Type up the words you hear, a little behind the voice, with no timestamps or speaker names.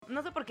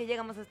no sé por qué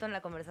llegamos a esto en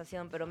la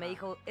conversación, pero me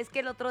dijo, es que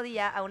el otro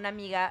día a una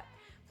amiga,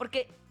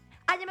 porque...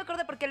 ya me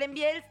acordé porque le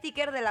envié el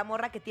sticker de la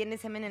morra que tiene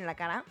semen en la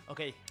cara.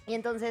 Ok. Y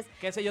entonces...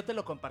 Que ese yo te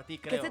lo compartí,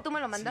 creo. Que ese tú me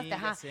lo mandaste, sí,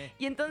 ajá. Ya sé.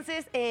 Y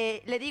entonces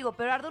le digo,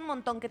 pero arde un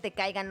montón que te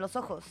caigan los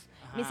ojos.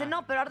 Ajá. Me dice,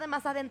 no, pero arde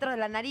más adentro de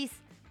la nariz.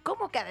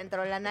 ¿Cómo que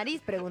adentro de la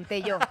nariz?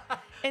 Pregunté yo.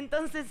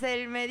 Entonces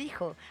él me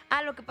dijo,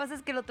 lo que pasa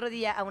es que el otro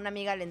día a una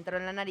amiga le entró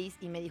en la nariz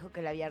y me dijo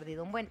que le había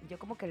ardido un buen. Yo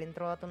como que le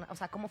entró, o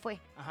sea, ¿cómo fue?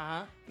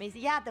 Ajá. Me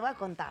dice, ya, te voy a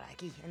contar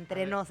aquí,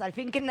 entre nos, al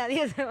fin que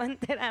nadie se va a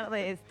enterar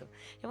de esto.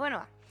 Y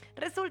bueno,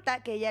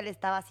 resulta que ella le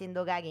estaba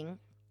haciendo gagging.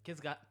 ¿Qué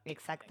es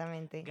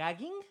Exactamente.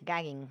 ¿Gagging?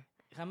 Gagging.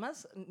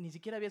 Jamás ni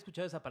siquiera había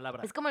escuchado esa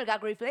palabra. Es como el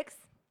gag reflex.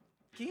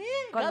 ¿Qué?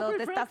 Cuando ¿Gag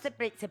te reflex?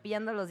 estás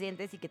cepillando los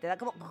dientes y que te da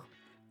como...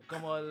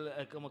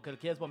 Como que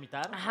quieres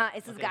vomitar. Ajá,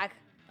 eso es gag.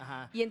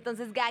 Ajá. Y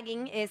entonces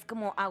gagging es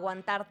como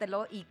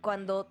aguantártelo y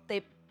cuando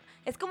te...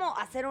 Es como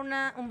hacer un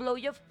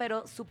blowjob,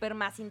 pero súper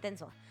más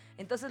intenso.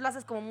 Entonces lo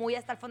haces como muy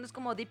hasta el fondo, es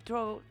como deep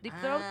throat.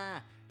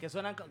 Que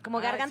suenan como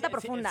garganta sí,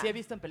 profunda. Sí, he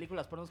visto en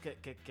películas pornos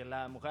que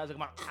la mujer hace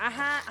como...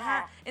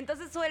 Ajá.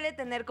 Entonces suele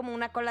tener como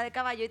una cola de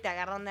caballo y te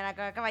agarran de la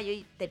cola de caballo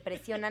y te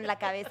presionan la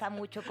cabeza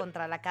mucho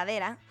contra la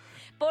cadera.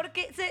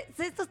 Porque sé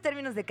estos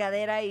términos de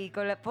cadera y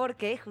cola,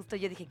 porque justo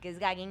yo dije que es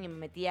gagging y me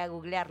metí a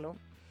googlearlo.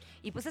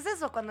 Y pues es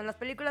eso, cuando en las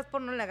películas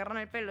porno le agarran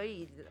el pelo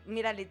y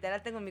mira,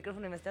 literal tengo un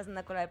micrófono y me estoy haciendo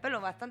una cola de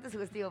pelo, bastante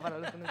sugestivo para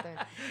los que no están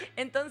viendo.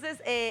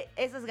 Entonces,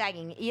 eso es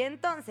gagging. Y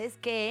entonces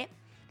que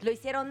lo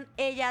hicieron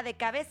ella de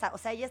cabeza, o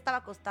sea, ella estaba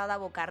acostada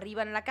boca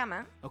arriba en la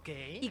cama. Ok.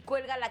 Y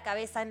cuelga la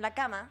cabeza en la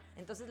cama,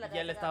 entonces la Y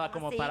él cabeza estaba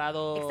como así.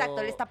 parado.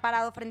 Exacto, él está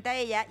parado frente a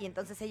ella y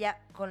entonces ella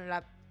con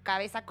la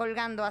cabeza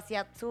colgando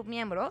hacia su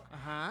miembro,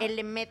 Ajá. él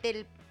le mete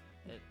el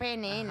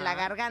pene en la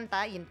Ajá.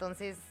 garganta y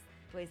entonces,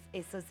 pues,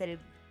 eso es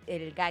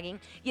el gagging.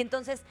 Y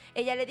entonces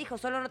ella le dijo,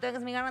 solo no te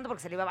vengas mi garganta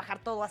porque se le iba a bajar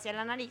todo hacia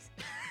la nariz.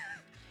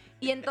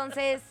 Y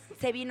entonces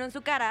se vino en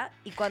su cara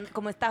y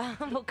como estaba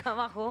boca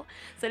abajo,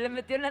 se le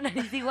metió en la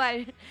nariz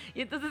igual.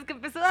 Y entonces que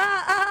empezó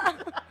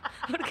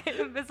porque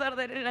le empezó a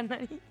arder en la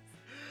nariz.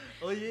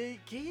 Oye,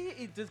 ¿qué?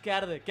 Entonces, ¿qué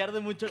arde? ¿Qué arde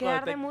mucho, ¿Qué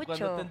cuando, arde te, mucho?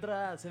 cuando te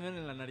entra semen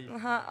en la nariz?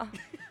 Ajá.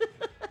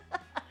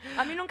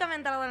 A mí nunca me ha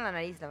entrado en la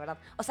nariz, la verdad.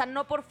 O sea,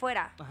 no por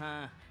fuera.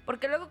 Ajá.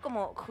 Porque luego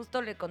como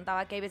justo le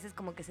contaba que hay veces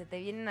como que se te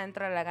vienen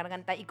adentro de la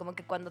garganta y como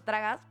que cuando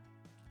tragas,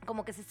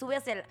 como que se sube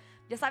hacia el...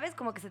 ¿Ya sabes?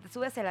 Como que se te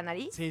sube hacia la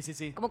nariz.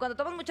 Sí. Como cuando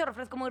tomas mucho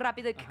refresco muy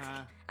rápido y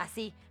Ajá.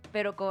 así,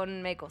 pero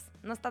con mecos.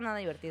 No está nada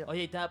divertido.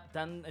 Oye, y te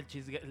dan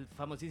el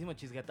famosísimo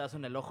chisguetazo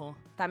en el ojo.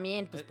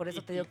 También, pues por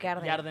eso te digo que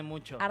arde. Y arde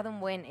mucho. Arde un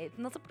buen.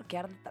 No sé por qué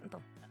arde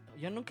tanto.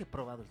 Yo nunca he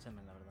probado el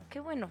semen, la verdad. Qué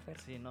bueno, Fer.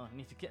 Sí, no,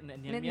 ni siquiera, ni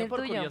Ni el mío el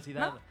por tuyo,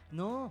 curiosidad.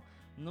 No,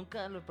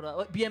 nunca lo he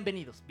probado.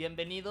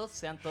 Bienvenidos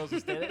sean todos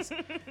ustedes.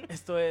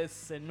 Esto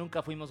es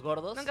Nunca Fuimos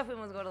Gordos. Nunca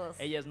fuimos gordos.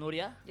 Ella es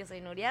Nuria. Yo soy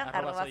Nuria,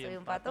 arroba soy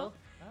un pato.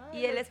 Ay,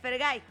 Y él es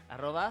Fergay.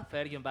 arroba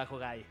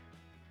Fer-Guy.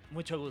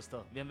 Mucho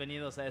gusto.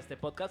 Bienvenidos a este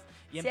podcast.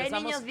 Y Si hay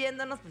niños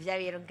viéndonos, pues ya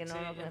vieron que no, Sí.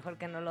 mejor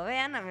que no lo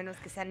vean, a menos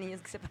que sean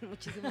niños que sepan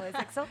muchísimo de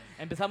sexo.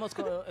 Empezamos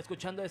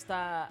escuchando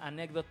esta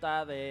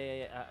anécdota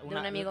de un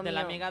amigo de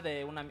la mío. amiga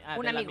de un Un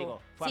del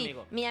amigo. Fue Sí,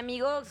 amigo. mi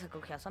amigo se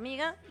cogió a su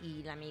amiga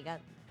y la amiga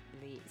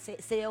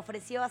se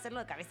ofreció a hacerlo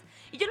de cabeza.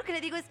 Y yo lo que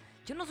le digo es,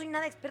 yo no soy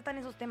nada experta en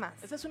esos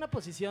temas. Esa es una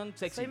posición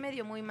sexy. Soy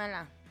medio muy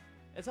mala.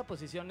 Esa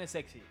posición es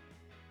sexy,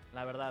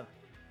 la verdad.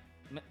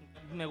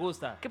 Me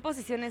gusta. ¿Qué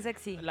posición es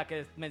sexy? La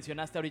que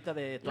mencionaste ahorita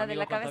de tu ¿La de amigo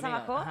la con tu cabeza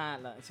amiga. abajo?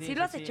 Ajá, ¿Sí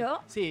lo has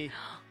hecho? Sí.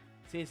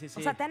 Sí.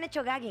 O sea, te han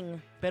hecho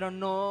gagging. Pero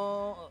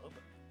no...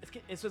 Es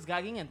que eso es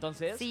gagging,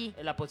 entonces. Sí.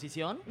 La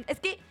posición. Es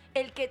que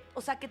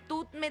o sea, que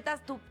tú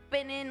metas tu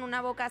pene en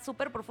una boca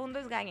súper profundo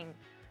es gagging.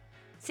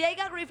 Si hay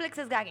gag reflex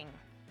es gagging.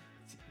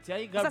 Si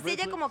hay O sea, gag si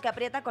ella reflex- como que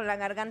aprieta con la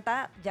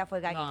garganta, ya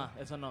fue gagging. No,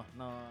 eso no.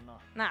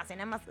 Nada, si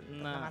nada más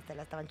No. te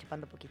la estaban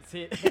chupando poquito.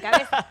 Sí. De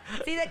cabeza.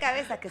 Sí, de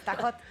cabeza, que está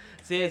hot.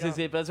 Sí,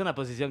 pero es una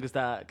posición que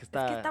está Es que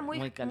está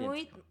muy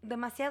caliente.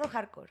 demasiado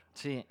hardcore.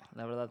 Sí,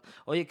 la verdad.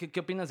 Oye, ¿qué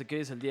opinas de que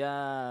hoy es el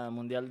Día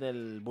Mundial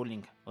del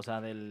Bullying? O sea,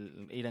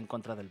 del ir en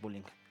contra del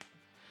bullying.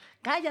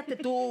 ¡Cállate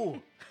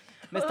tú!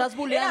 Me estás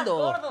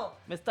bulleando. Era gordo.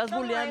 Me estás Toma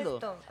bulleando.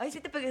 esto. Ay, sí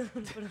te pegué.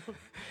 Perdón.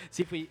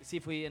 Sí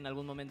fui en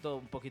algún momento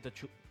un poquito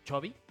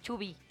chubby.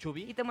 Chubi.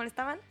 ¿Chubby? ¿Y te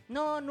molestaban?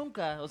 No,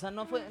 nunca. O sea,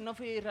 no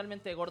fui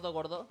realmente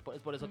gordo.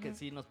 Es por eso que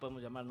sí nos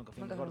podemos llamar Nunca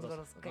Fuimos Nunca fuimos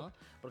Gordos. gordos, ok.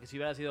 ¿no? Porque si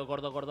hubiera sido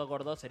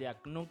gordo, sería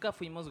Nunca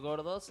Fuimos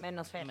Gordos.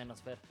 Menos Fer.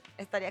 Menos Fer.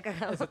 Estaría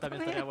cagado. Eso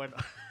también estaría bueno.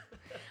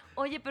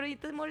 Oye, pero ¿y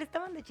te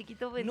molestaban de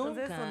chiquito?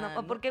 Entonces, Nunca, ¿o no?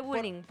 ¿O por qué no,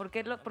 bullying? ¿Por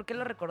qué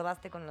lo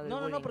recordaste con lo del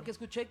bullying? No, porque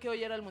escuché que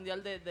hoy era el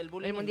mundial del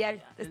bullying. El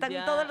mundial. El Están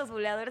día- todos los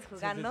buleadores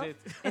jugando Sí.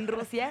 en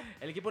Rusia.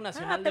 El equipo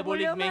nacional te de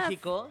Bullying buleo más.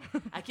 México.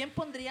 ¿A quién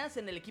pondrías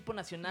en el equipo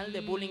nacional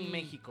de Bullying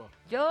México?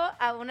 Yo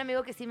a un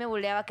amigo que sí me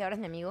buleaba, que ahora es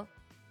mi amigo,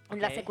 en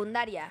la Ok.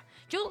 secundaria.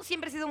 Yo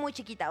siempre he sido muy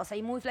chiquita, o sea,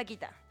 y muy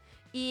flaquita.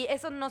 Y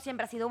eso no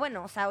siempre ha sido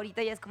bueno. O sea,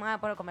 ahorita ya es como,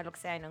 puedo comer lo que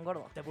sea y no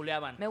engordo. Te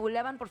buleaban. Me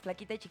buleaban por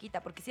flaquita y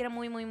chiquita, porque sí era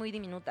muy, muy, muy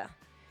diminuta.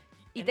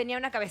 Y tenía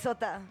una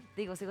cabezota.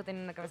 Digo, sigo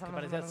teniendo una cabeza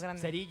más o menos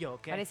grande. ¿Cerillo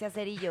o qué? Parecía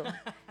cerillo.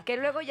 Que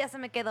luego ya se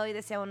me quedó y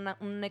decía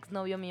un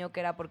exnovio mío que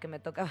era porque me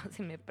tocaba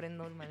si me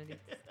prendo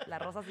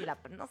las rosas y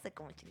no sé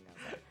cómo chingados.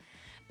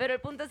 Pero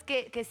el punto es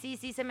que sí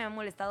se me ha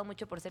molestado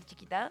mucho por ser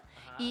chiquita.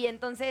 Ajá. Y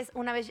entonces,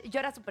 una vez, yo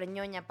era súper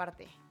ñoña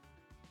aparte.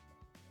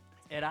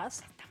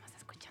 ¿Eras? Estamos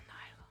escuchando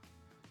algo.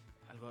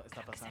 ¿Algo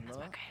está pasando? Se nos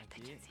va a caer el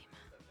techo encima.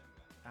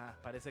 Ah,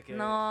 parece que...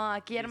 No,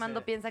 aquí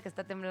Armando piensa que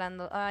está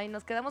temblando. Ay,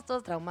 nos quedamos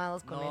todos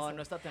traumados con eso. No,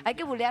 no está temblando. Hay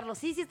que bulearlo.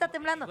 Sí está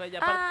temblando. Güey,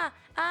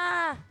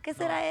 ¿qué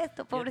será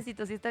esto?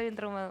 Pobrecito, sí está bien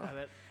traumado. A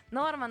ver.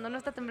 No, Armando, no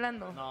está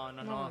temblando.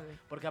 No.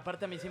 Porque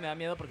aparte a mí sí me da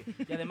miedo porque...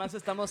 Y además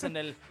estamos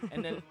en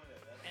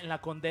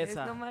la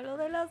Condesa. Es lo malo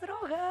de las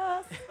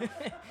drogas.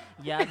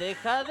 Ya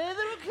deja de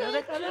drogar. Ya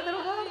deja de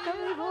drogarte,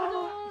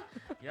 amigo.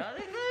 Ya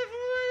deja de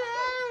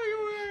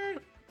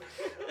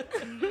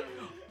fumar.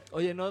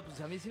 Oye, no, pues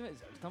a mí sí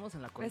estamos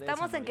en la Condesa.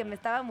 Estamos en que me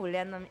estaban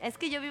buleando a mí. Es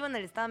que yo vivo en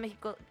el Estado de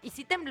México y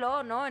sí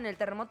tembló, ¿no? En el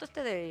terremoto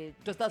de...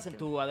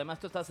 Además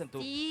tú estás en tu...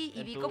 Sí,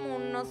 y vi como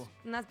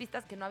unas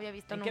vistas que no había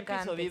visto nunca ¿En qué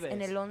piso antes. vives?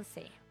 En el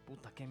 11.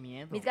 Puta, qué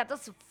miedo. Mis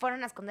gatos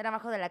fueron a esconder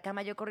abajo de la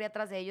cama. Yo corrí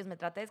atrás de ellos, me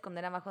traté de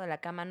esconder abajo de la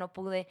cama, no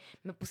pude.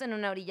 Me puse en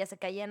una orilla, se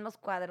caían los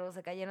cuadros,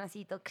 se caían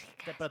así.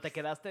 Pero te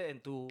quedaste en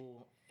tu...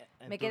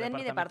 Me quedé en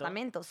mi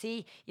departamento,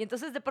 sí. Y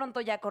entonces de pronto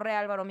ya corre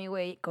Álvaro, mi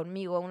güey,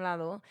 conmigo a un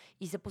lado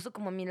y se puso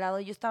como a mi lado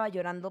y yo estaba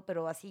llorando,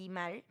 pero así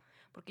mal.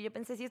 Porque yo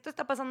pensé, si esto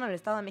está pasando en el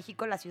Estado de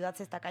México, la ciudad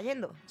se está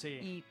cayendo. Sí.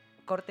 Y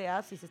corte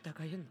A, sí se está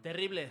cayendo.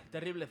 Terrible.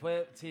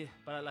 Fue, sí,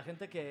 para la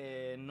gente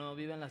que no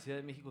vive en la Ciudad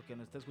de México, que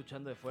nos está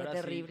escuchando de fuera, fue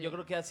terrible. Sí, yo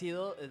creo que ha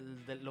sido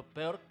lo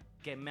peor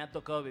que me ha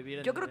tocado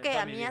vivir. Yo creo que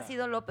a mí ha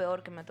sido lo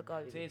peor que me ha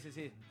tocado vivir.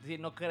 Sí,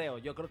 no creo.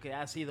 Yo creo que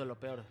ha sido lo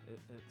peor.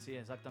 Sí,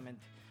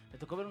 exactamente. Me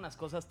tocó ver unas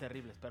cosas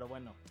terribles, pero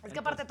bueno. Es que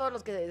aparte todos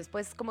los que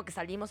después como que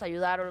salimos a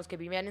ayudar o los que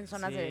vivían en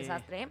zonas de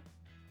desastre,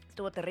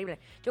 estuvo terrible.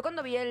 Yo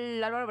cuando vi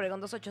el Álvaro Obregón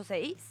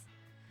 286,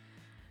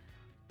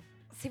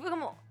 sí fue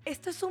como,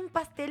 esto es un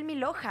pastel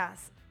 1000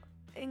 hojas.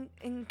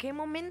 ¿En qué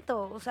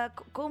momento? O sea,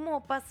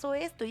 ¿cómo pasó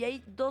esto? Y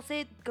hay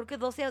 12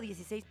 o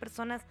 16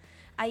 personas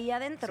ahí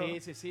adentro.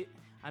 Sí.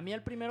 A mí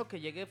el primero que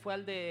llegué fue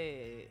al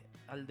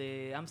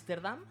de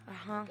Ámsterdam,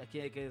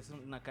 aquí que es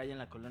una calle en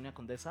la colonia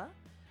Condesa.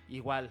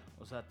 Igual,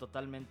 o sea,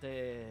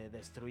 totalmente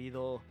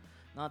destruido.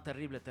 No,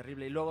 terrible.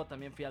 Y luego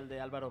también fui al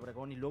de Álvaro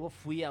Obregón y luego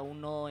fui a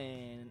uno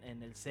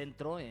en el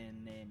centro,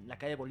 en la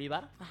calle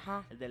Bolívar,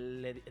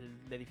 el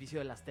edificio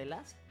de las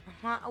telas.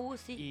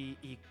 Sí.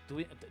 Y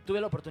tuve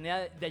la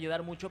oportunidad de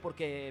ayudar mucho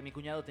porque mi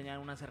cuñado tenía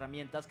unas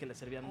herramientas que le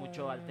servían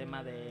mucho al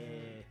tema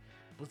de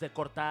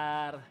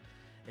cortar,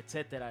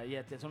 etcétera.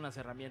 Y son unas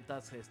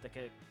herramientas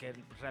que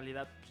en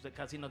realidad pues,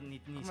 casi ni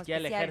siquiera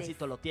el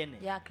ejército lo tiene.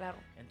 Ya, claro.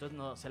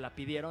 Entonces se la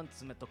pidieron,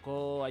 entonces me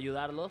tocó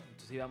ayudarlos.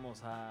 Entonces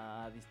íbamos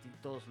a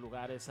distintos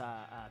lugares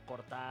a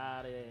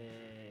cortar,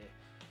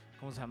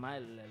 ¿cómo se llama?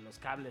 Los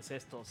cables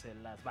estos,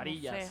 las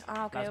varillas.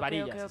 No sé. Las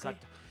varillas, okay.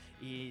 exacto.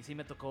 Y sí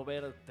me tocó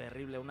ver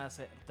terrible,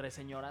 unas 3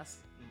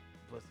 señoras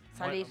pues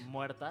salir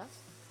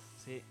muertas.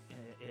 Sí.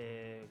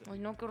 Ay,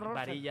 no, qué horror.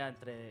 Varilla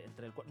entre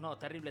el cuerpo. No,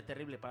 terrible.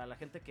 Para la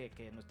gente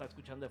que nos está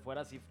escuchando de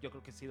fuera, sí, yo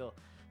creo que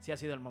sí ha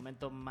sido el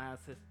momento más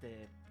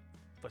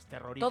pues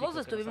terrorífico. Todos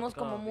estuvimos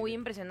como muy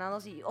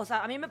impresionados y, o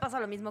sea, a mí me pasa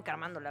lo mismo que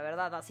Armando, la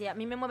verdad. Así, a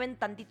mí me mueven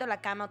tantito la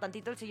cama o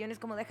tantito el sillón, es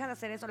como, deja de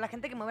hacer eso. La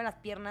gente que mueve las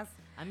piernas,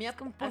 a mí es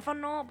como, porfa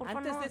no.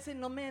 Antes de ese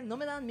no me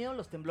daban miedo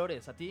los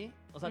temblores, ¿a ti?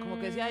 O sea, como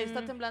que decía, ay,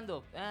 está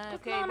temblando. Pues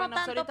ok, bueno, no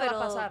tanto, ahorita pero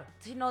va a pasar.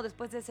 Sí, no,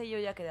 después de ese yo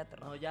ya quedé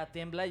aterrado. No, ya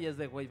tiembla y es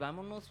de, güey,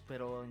 vámonos,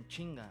 pero en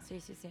chinga.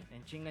 Sí.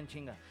 En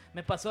chinga.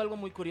 Me pasó algo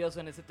muy curioso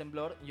en ese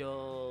temblor.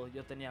 Yo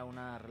tenía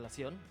una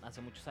relación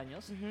hace muchos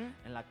años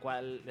en la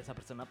cual esa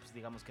persona, pues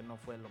digamos que no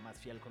fue lo más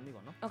fiel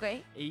conmigo, ¿no? Ok.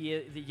 Y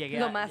llegué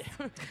lo más.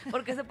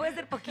 Porque se puede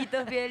ser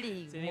poquito fiel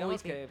y sí,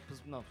 digamos que,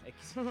 pues no,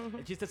 X.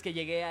 El chiste es que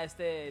llegué a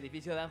este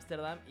edificio de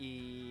Ámsterdam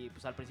y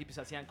pues al principio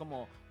se hacían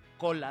como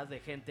colas de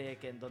gente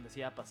que en donde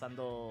se iba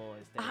pasando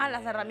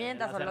las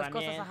herramientas o las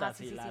cosas,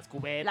 y las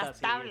cubetas,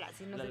 las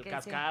tablas y no sé el qué,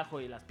 cascajo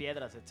y las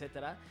piedras,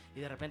 etcétera. Y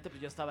de repente pues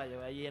yo estaba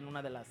ahí en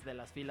una de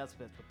las filas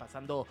pues,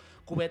 pasando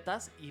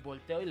cubetas y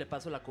volteo y le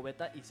paso la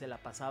cubeta y se la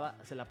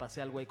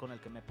pasé al güey con el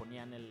que me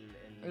ponían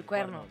el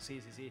cuerno.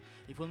 Sí.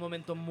 Y fue un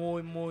momento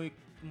muy, muy,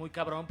 muy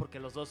cabrón porque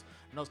los dos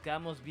nos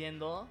quedamos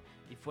viendo.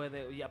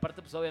 Y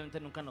aparte, pues obviamente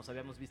nunca nos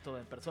habíamos visto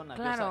en persona.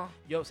 Claro.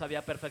 Yo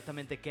sabía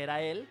perfectamente que era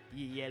él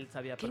y él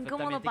sabía Qué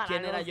perfectamente para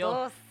quién era los yo.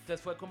 dos.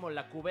 Entonces fue como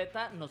la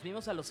cubeta, nos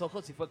vimos a los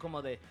ojos y fue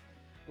como de,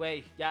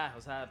 güey, ya,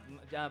 o sea,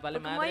 ya vale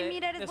madre. Como, ay,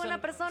 mira, eres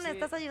buena persona, sí,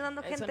 estás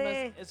ayudando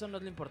gente. Eso no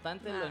es lo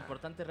importante. Lo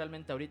importante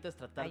realmente ahorita es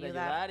tratar de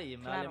ayudar y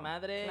vale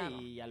madre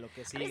y a lo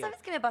que sigue.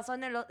 ¿Sabes qué me pasó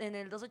en el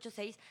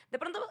 286? De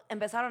pronto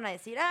empezaron a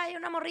decir, ay,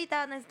 una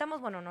morrita,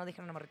 necesitamos, bueno, no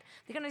dijeron una morrita,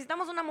 dijeron,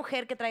 necesitamos una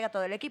mujer que traiga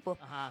todo el equipo.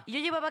 Ajá. Y yo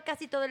llevaba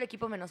casi todo el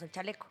equipo menos el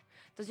chaleco.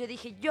 Entonces yo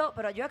dije,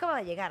 pero yo acababa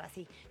de llegar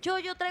así.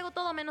 Yo traigo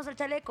todo menos el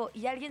chaleco.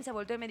 Y alguien se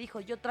volteó y me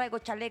dijo, yo traigo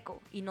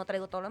chaleco y no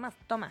traigo todo lo demás.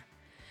 Toma.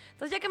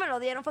 Entonces ya que me lo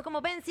dieron fue como,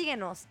 ven,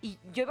 síguenos. Y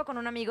yo iba con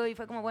un amigo y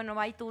fue como, bueno,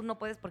 va y tú no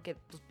puedes porque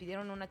pues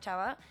pidieron una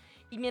chava.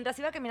 Y mientras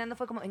iba caminando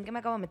fue como, ¿en qué me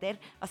acabo de meter?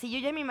 Así yo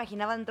ya me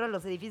imaginaba dentro de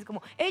los edificios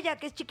como, ella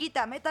que es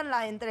chiquita,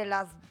 métanla entre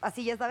las,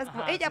 así ya sabes,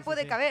 como, ella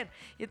puede caber.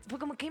 Y fue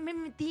como, ¿qué me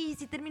metí?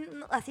 Si termino,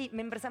 no, así,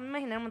 me empecé a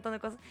imaginar un montón de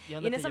cosas. Y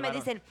en eso me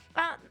dicen,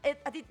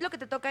 a ti lo que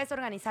te toca es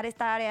organizar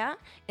esta área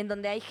en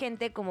donde hay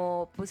gente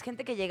como, pues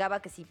gente que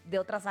llegaba, que sí, de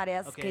otras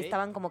áreas, que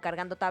estaban como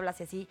cargando tablas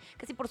y así,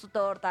 que sí por su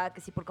torta,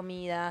 que sí por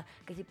comida,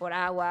 que sí por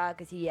agua,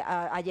 que sí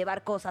a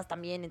llevar cosas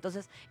también.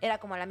 Entonces era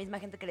como a la misma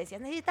gente que le decía,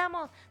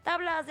 necesitamos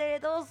tablas de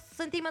 2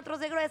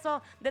 centímetros de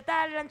grueso, de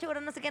tal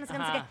anchura, no sé qué, no sé qué,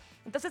 no sé qué.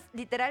 Entonces,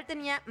 literal,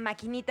 tenía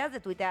maquinitas de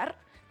tuitear,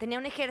 tenía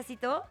un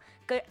ejército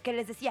que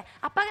les decía,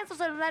 apaguen sus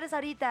celulares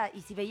ahorita.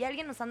 Y si veía a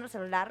alguien usando el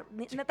celular,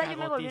 neta, yo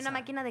me volví una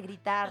máquina de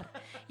gritar.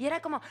 Y era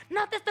como,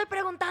 no te estoy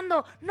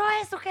preguntando, no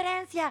es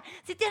sugerencia.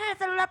 Si tienen el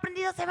celular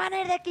prendido, se van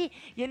a ir de aquí.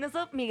 Y en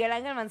eso, Miguel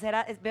Ángel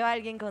Mancera, veo a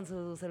alguien con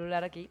su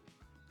celular aquí.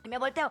 Y me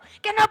volteo,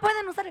 que no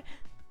pueden usar...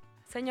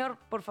 Señor,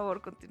 por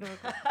favor, continúe.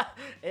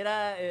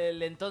 Era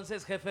el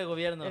entonces jefe de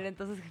gobierno. El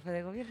entonces jefe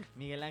de gobierno.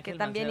 Miguel Ángel Que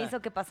también Mancera.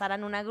 hizo que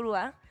pasaran una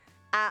grúa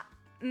a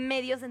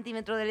medio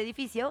centímetro del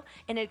edificio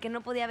en el que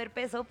no podía haber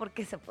peso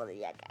porque se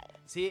podía caer.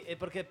 Sí,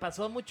 porque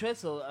pasó mucho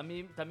eso. A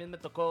mí también me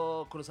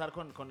tocó cruzar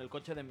con el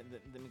coche de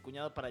mi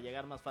cuñado para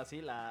llegar más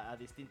fácil a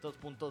distintos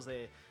puntos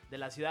de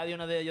la ciudad. Y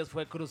uno de ellos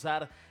fue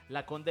cruzar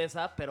la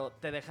Condesa, pero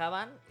te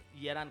dejaban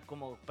y eran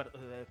como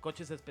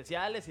coches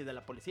especiales y de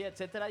la policía,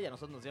 etcétera. Y a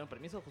nosotros nos dieron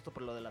permiso justo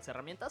por lo de las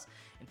herramientas.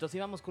 Entonces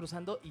íbamos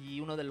cruzando y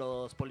uno de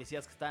los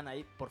policías que estaban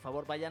ahí, por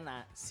favor, vayan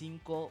a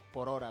 5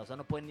 por hora. O sea,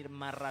 no pueden ir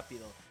más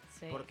rápido.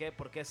 Sí. ¿Por qué?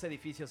 Porque ese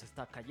edificio se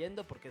está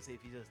cayendo,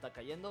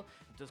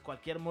 entonces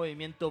cualquier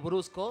movimiento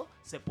brusco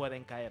se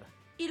pueden caer.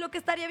 Y lo que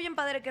estaría bien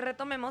padre que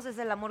retomemos es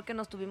el amor que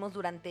nos tuvimos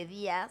durante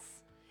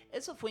días.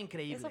 Eso fue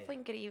increíble.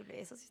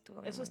 Eso sí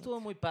estuvo muy Eso bonito.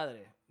 estuvo muy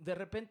padre. De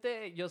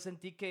repente yo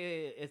sentí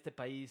que este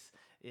país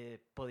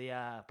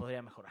podía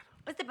mejorar.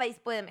 Este país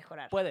puede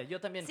mejorar. Puede, yo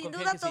también. Sin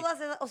duda,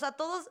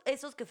 todos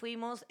esos que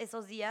fuimos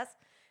esos días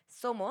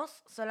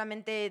somos,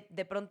 solamente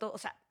de pronto, o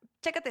sea,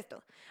 chécate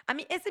esto. A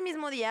mí, ese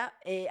mismo día,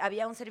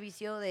 había un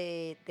servicio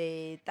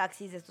de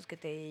taxis de estos que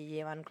te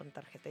llevan con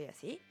tarjeta y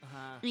así.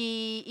 Ajá.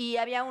 Y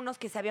había unos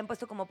que se habían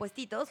puesto como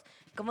puestitos,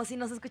 como si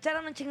nos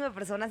escucharan un chingo de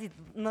personas y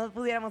no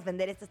pudiéramos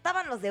vender esto.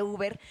 Estaban los de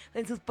Uber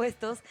en sus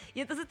puestos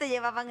y entonces te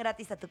llevaban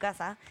gratis a tu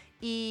casa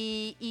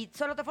y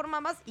solo te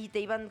formabas y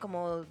te iban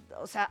como,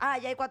 o sea,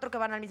 ya hay 4 que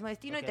van al mismo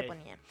destino y te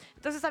ponían.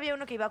 Entonces había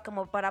uno que iba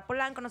como para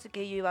Polanco, no sé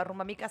qué, yo iba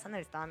rumbo a mi casa en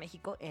el Estado de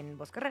México, en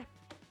Bosque Real.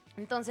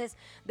 Entonces,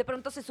 de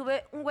pronto se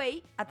sube un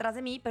güey atrás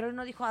de mí, pero él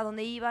no dijo a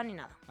dónde iba ni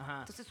nada.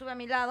 Ajá. Entonces sube a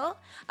mi lado,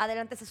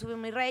 adelante se sube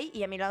mi rey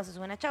y a mi lado se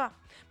sube una chava.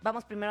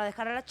 Vamos primero a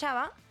dejar a la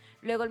chava,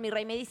 luego el mi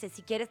rey me dice,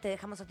 si quieres te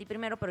dejamos a ti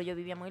primero, pero yo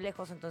vivía muy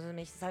lejos, entonces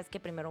me dice, ¿sabes qué?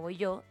 Primero voy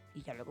yo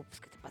y ya luego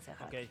pues que te pase a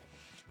dejar. Okay.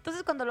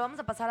 Entonces cuando lo vamos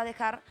a pasar a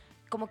dejar,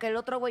 como que el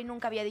otro güey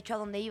nunca había dicho a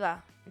dónde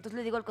iba. Entonces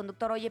le digo al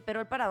conductor, oye, pero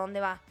él para dónde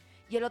va.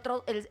 Y el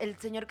otro, el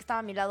señor que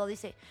estaba a mi lado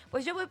dice,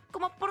 pues yo voy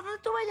como por donde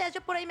tú vayas,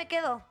 yo por ahí me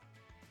quedo.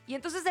 Y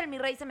entonces el mi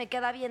rey se me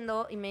queda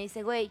viendo y me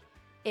dice, güey,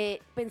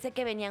 pensé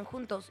que venían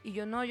juntos. Y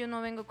yo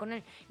no vengo con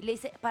él. Y le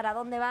dice, ¿para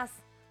dónde vas?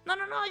 No,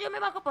 yo me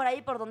bajo por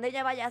ahí, por donde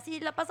ella vaya. Así,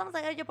 la pasamos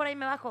a ver, yo por ahí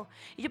me bajo.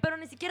 Y yo, pero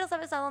ni siquiera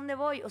sabes a dónde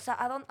voy. O sea,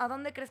 ¿a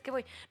dónde crees que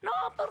voy? No,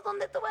 por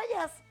donde tú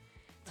vayas.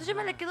 Entonces yo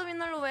me le quedo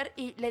viendo al Uber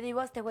y le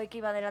digo a este güey que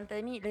iba delante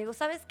de mí, le digo,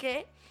 ¿sabes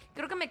qué?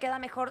 Creo que me queda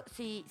mejor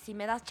si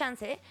me das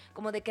chance,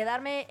 como de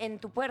quedarme en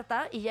tu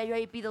puerta y ya yo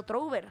ahí pido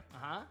otro Uber.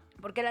 Ajá.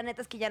 Porque la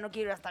neta es que ya no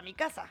quiero ir hasta mi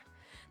casa.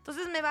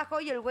 Entonces me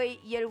bajo y el güey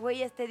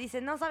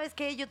dice, no, ¿sabes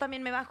qué? Yo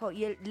también me bajo.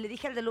 Y le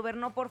dije al del Uber,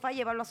 no, porfa,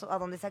 llévalo a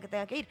donde sea que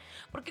tenga que ir.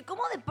 Porque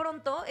como de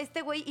pronto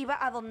este güey iba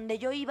a donde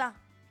yo iba.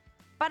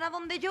 Para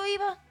donde yo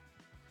iba.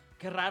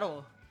 Qué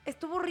raro.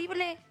 Estuvo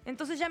horrible.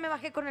 Entonces ya me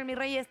bajé con el mi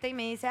rey y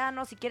me dice,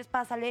 no, si quieres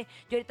pásale.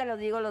 Yo ahorita les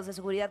digo a los de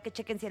seguridad que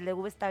chequen si el de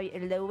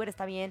Uber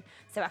está bien.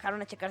 Se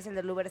bajaron a checar si el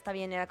del Uber está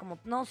bien. Era como,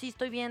 no, sí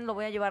estoy bien, lo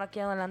voy a llevar aquí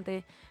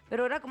adelante.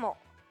 Pero era como...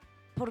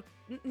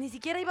 ni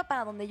siquiera iba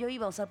para donde yo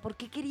iba, o sea, ¿por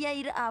qué quería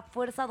ir a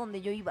fuerza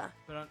donde yo iba?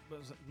 Pero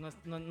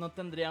no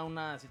tendría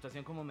una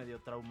situación como medio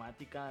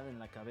traumática en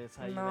la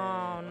cabeza.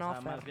 No, o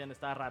sea, más bien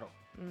estaba raro.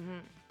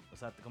 Uh-huh. O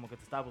sea, como que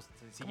te estaba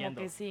siguiendo.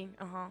 Como que sí,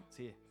 ajá.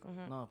 Sí,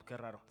 Uh-huh. no, qué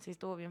raro. Sí,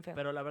 estuvo bien feo.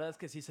 Pero la verdad es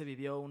que sí se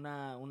vivió un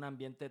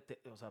ambiente,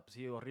 o sea,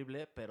 sí,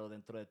 horrible, pero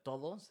dentro de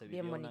todo se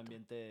vivió un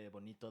ambiente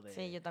bonito de,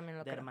 sí, yo también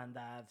lo de creo.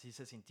 Hermandad. Sí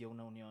se sintió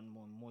una unión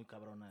muy, muy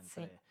cabrona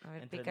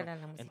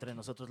entre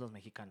nosotros los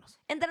mexicanos.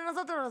 Entre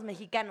nosotros los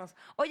mexicanos.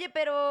 Oye,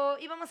 pero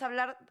íbamos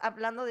a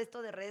hablando de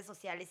esto de redes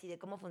sociales y de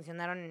cómo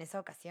funcionaron en esa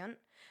ocasión,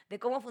 de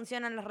cómo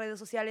funcionan las redes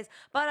sociales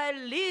para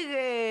el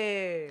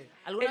ligue.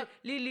 ¿Alguna?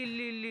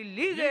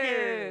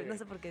 Ligue. No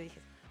sé por qué dije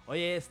eso.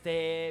 Oye,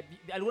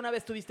 ¿alguna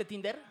vez tuviste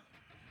Tinder?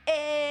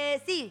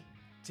 Sí.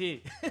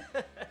 Sí.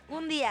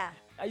 Un día.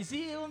 Ay,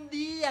 sí, un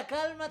día,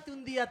 cálmate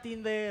un día,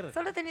 Tinder.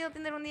 Solo he tenido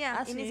Tinder un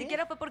día. Y ¿sí? ni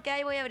siquiera fue porque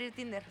ahí voy a abrir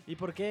Tinder. ¿Y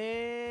por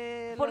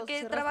qué?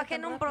 Porque trabajé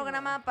en un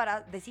programa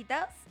de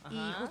citas. Ajá.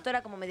 Y justo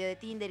era como medio de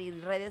Tinder y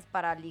redes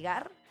para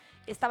ligar.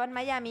 Estaba en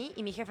Miami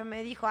y mi jefe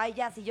me dijo, ay,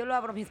 ya, si yo lo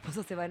abro, mi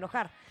esposo se va a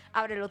enojar.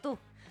 Ábrelo tú.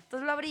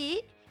 Entonces lo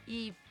abrí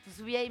Y pues,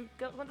 subí ahí,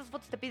 ¿cuántas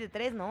fotos te pide?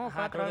 3, ¿no?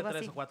 Ajá, 4, creo que algo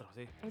 3 así. o 4,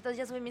 sí. Entonces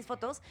ya subí mis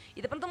fotos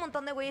y de pronto un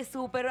montón de güeyes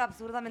súper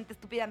absurdamente,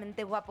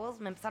 estúpidamente guapos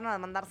me empezaron a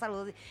mandar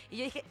saludos. Y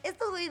yo dije,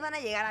 estos güeyes van a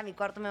llegar a mi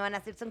cuarto, me van a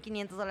hacer, son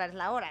 $500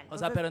 la hora. O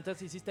sea, pero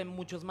entonces hiciste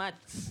muchos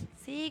matches.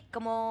 Sí,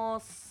 como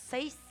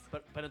 6.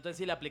 Pero entonces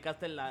sí le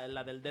aplicaste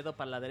la del dedo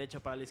para la derecha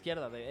o para la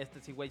izquierda. De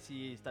sí, güey,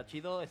 sí está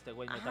chido, este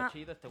güey no está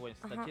chido, este güey sí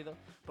está chido.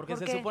 Porque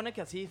se supone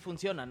que así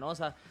funciona, ¿no? O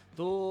sea,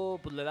 tú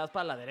pues le das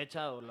para la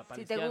derecha o para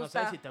la izquierda, no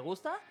sé, si te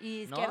gusta.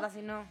 Y izquierda,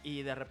 si no.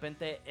 Y de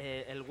repente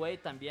el güey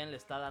también le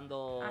está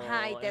dando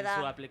y te en da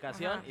su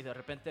aplicación. Y de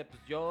repente,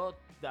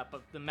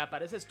 pues me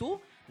apareces tú,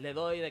 le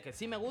doy de que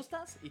sí me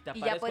gustas y te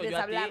aparezco yo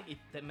a ti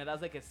y me das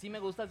de que sí me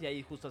gustas y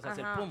ahí justo se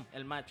hace el pum,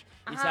 el match.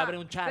 Y se abre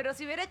un chat. Pero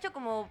si hubiera hecho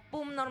como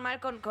pum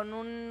normal con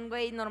un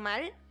güey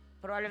normal,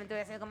 probablemente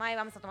hubiera sido como, ay,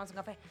 vamos a tomarnos un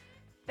café.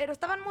 Pero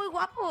estaban muy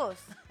guapos.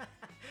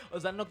 O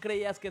sea, no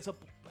creías que eso...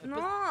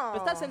 No.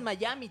 Pues estás en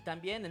Miami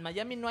también. En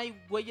Miami no hay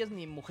güeyes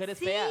ni mujeres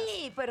feas.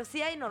 Sí, pero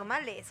sí hay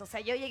normales. O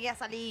sea, yo llegué a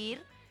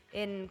salir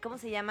en, ¿cómo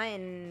se llama?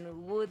 En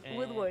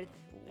Woodward.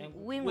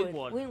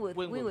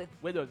 Winwood,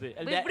 sí.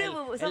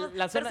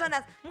 Somos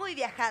personas muy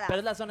viajadas. Pero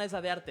es la zona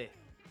esa de arte.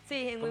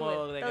 Sí, en como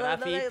Woodward. de Todo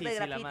grafitis de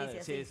y la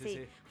madre.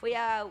 Sí. Fui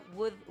a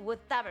Wood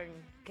Tavern,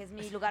 que es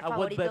mi lugar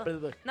favorito.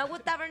 No,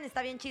 Wood Tavern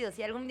está bien chido.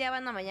 Si algún día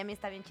van a Miami,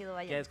 está bien chido,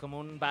 vaya. Que es como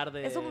un bar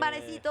de... Es un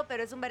barecito,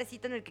 pero es un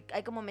barecito en el que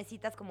hay como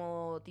mesitas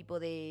como tipo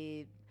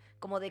de...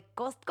 como de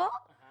Costco.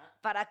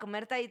 Para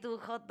comerte ahí tu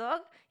hot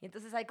dog. Y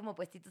entonces hay como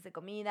puestitos de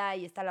comida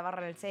y está la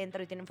barra en el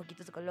centro y tienen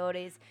foquitos de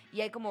colores.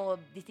 Y hay como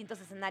distintos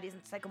escenarios,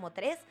 entonces hay como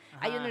 3.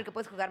 Hay uno en el que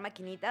puedes jugar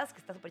maquinitas, que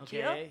está súper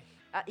chido.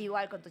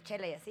 Igual con tu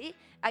chela y así.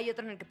 Hay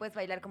otro en el que puedes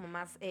bailar como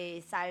más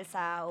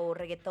salsa o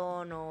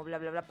reggaetón o bla,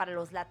 bla, bla para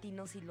los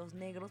latinos y los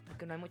negros,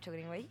 porque no hay mucho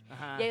gringo ahí.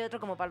 Y hay otro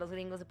como para los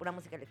gringos de pura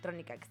música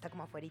electrónica, que está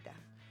como afuerita.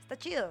 Está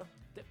chido.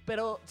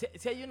 Pero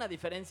sí hay una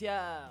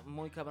diferencia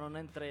muy cabrona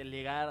entre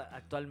ligar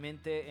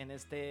actualmente en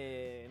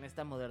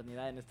esta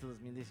modernidad, en este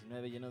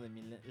 2019 lleno de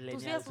millennials. ¿Tú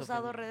sí has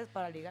usado redes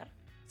para ligar?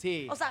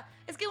 Sí. O sea,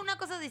 es que una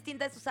cosa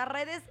distinta es usar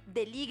redes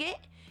de ligue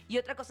y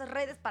otra cosa es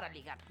redes para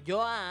ligar.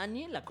 Yo a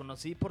Annie la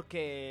conocí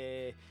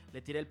porque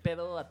le tiré el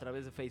pedo a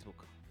través de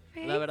Facebook.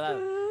 La verdad,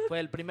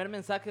 el primer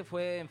mensaje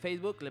fue en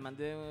Facebook, le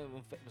mandé,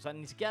 o sea,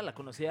 ni siquiera la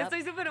conocía.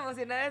 Estoy súper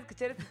emocionada de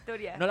escuchar esta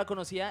historia. No la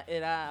conocía,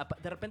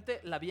 de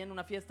repente la vi en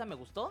una fiesta, me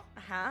gustó.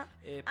 Ajá.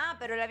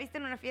 Pero la viste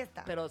en una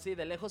fiesta. Pero sí,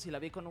 de lejos y la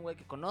vi con un güey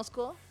que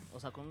conozco, o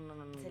sea, con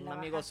un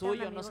amigo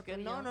suyo, no sé qué.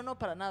 No,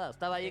 para nada,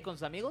 estaba ahí con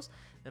sus amigos.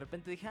 De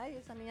repente dije, ay,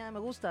 esa niña me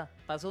gusta.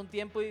 Pasó un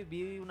tiempo y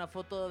vi una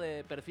foto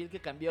de perfil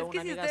que cambió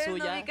una amiga suya. Es que si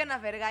ustedes no ubican a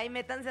Fergay,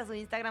 métanse a su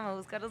Instagram a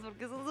buscarlos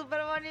porque son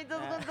súper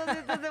bonitos juntos y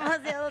esto es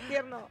demasiado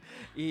tierno.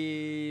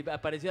 Y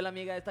apareció la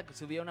amiga esta que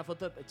subía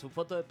su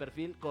foto de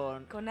perfil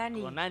con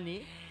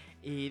Annie.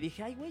 Y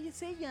dije, ay, güey,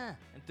 es ella.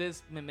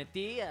 Entonces me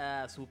metí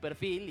a su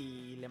perfil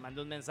y le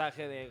mandé un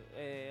mensaje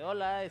de,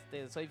 hola,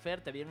 soy Fer,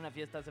 te vi en una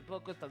fiesta hace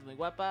poco, estás muy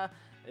guapa,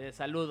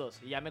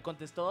 saludos. Y ya me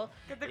contestó.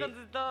 ¿Qué te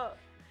contestó?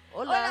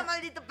 Hola,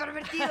 maldito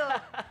pervertido.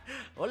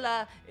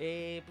 Hola,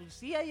 pues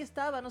sí, ahí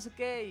estaba, no sé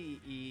qué.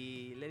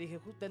 Y le dije,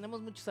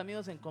 tenemos muchos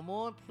amigos en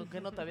común, ¿por qué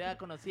no te había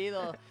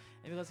conocido?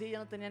 Y me dijo, sí, yo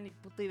no tenía ni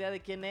puta idea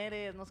de quién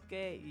eres, no sé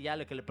qué. Y ya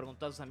lo que le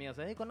preguntó a sus amigos,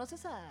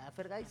 ¿conoces a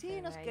Fergay?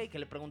 Sí, no sé qué. Y que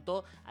le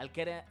preguntó al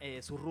que era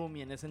su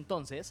roomie en ese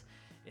entonces,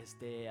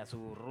 a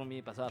su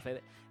roomie pasado a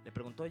Fede, le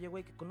preguntó, oye,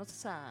 güey,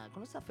 ¿conoces a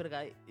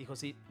Fergay? Dijo,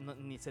 sí,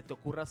 ni se te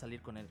ocurra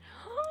salir con él.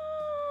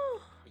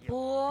 Y yo,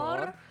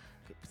 ¿por?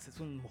 Pues es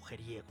un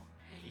mujeriego.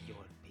 Y yo,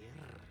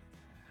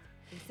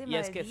 ese y maldito.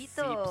 Es que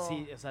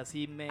sí, o sea,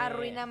 sí me...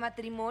 Arruina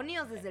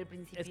matrimonios desde el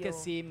principio. Es que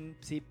sí.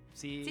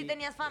 Sí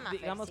tenías fama,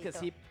 digamos Fercito.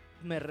 que sí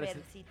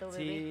Fercito,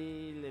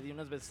 sí le di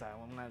unos besos a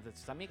una de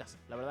sus amigas,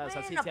 la verdad. Bueno,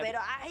 o sea, sí, pero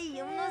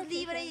uno es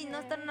libre y no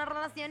está en una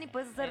relación y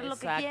puedes hacer lo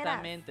que quieras.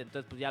 Exactamente,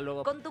 entonces pues ya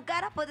luego... Con tu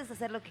cara puedes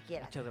hacer lo que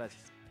quieras. Muchas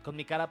gracias. Con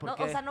mi cara, ¿por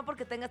qué? O sea, no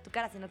porque tengas tu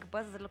cara, sino que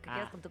puedes hacer lo que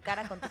quieras con tu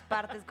cara, con tus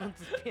partes, con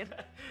tus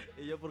piernas.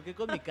 Y yo, ¿por qué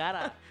con mi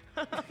cara?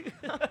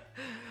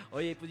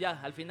 Oye, pues ya,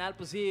 al final,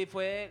 pues sí,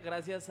 fue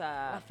gracias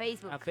a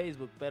Facebook. A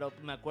Facebook, pero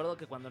me acuerdo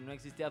que cuando no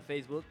existía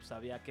Facebook, pues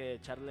había que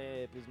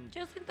echarle... Pues,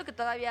 yo siento que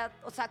todavía,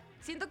 o sea,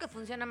 siento que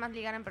funciona más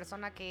ligar en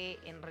persona que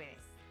en redes.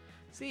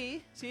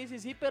 Sí,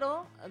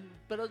 pero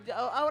ya,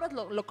 ahora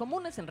lo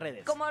común es en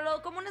redes. Como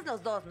lo común es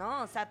los dos,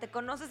 ¿no? O sea, te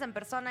conoces en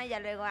persona y ya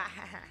luego,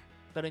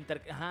 Pero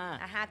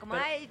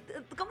ay,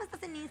 ¿cómo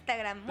estás en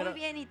Instagram? Muy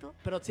bien, ¿y tú?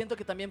 Pero siento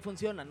que también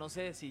funciona, no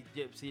sé, si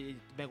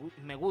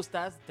me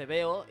gustas, te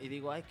veo y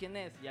digo, ay, ¿quién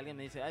es? Y alguien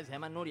me dice, ay, se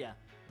llama Nuria.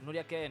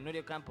 ¿Nuria qué?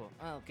 Nuria Ocampo.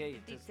 Ah, ok.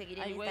 Entonces,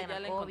 ay, güey, ya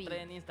la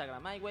encontré en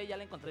Instagram. Ay, güey, ya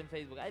la encontré en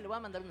Facebook. Ay, le voy a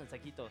mandar un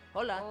mensajito.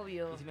 Hola.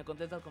 Obvio. Y si me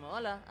contestas como,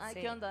 hola, ay,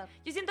 ¿qué onda?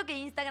 Yo siento que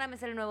Instagram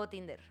es el nuevo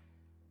Tinder.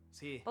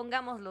 Sí.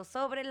 Pongámoslo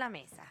sobre la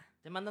mesa.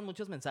 ¿Te mandan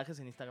muchos mensajes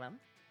en Instagram?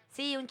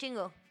 Sí, un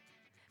chingo.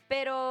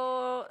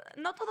 Pero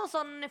no todos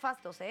son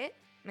nefastos, ¿eh?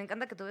 Me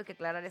encanta que tuve que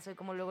aclarar eso y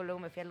como luego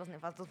me fui a los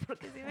nefastos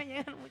porque sí me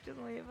llegan muchos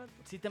muy nefastos.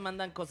 Sí te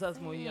mandan cosas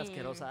muy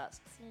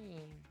asquerosas. Sí.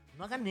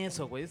 No hagan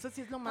eso, güey. Eso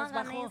sí es lo más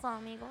bajo. bajo. No hagan eso,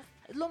 amigos.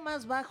 Es lo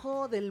más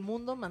bajo del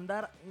mundo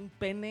mandar un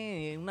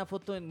pene, una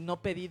foto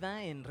no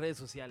pedida en redes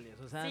sociales.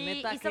 O sea, Sí,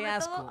 neta, y qué sobre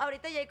asco. todo,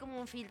 ahorita ya hay como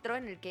un filtro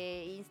en el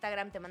que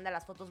Instagram te manda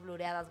las fotos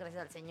blureadas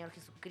gracias al Señor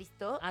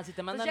Jesucristo. Ah, si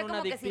te Entonces mandan ya una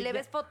como dick que si pic, le ya-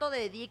 ves foto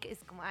de dick,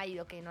 es como, ay,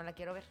 ok, no la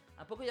quiero ver.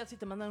 ¿A poco ya si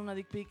te mandan una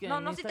dick pic No,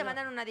 en no si te Instagram?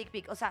 mandan una dick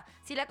pic. O sea,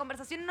 si la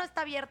conversación no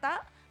está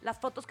abierta, las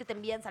fotos que te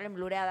envían salen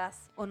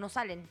blureadas o no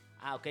salen.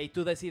 Ah, ok,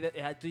 tú decides,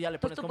 tú ya le Entonces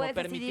pones tú como puedes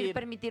decidir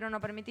permitir o no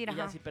permitir. Y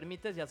ya Ajá. si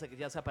permites, ya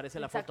se aparece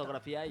la Exacto,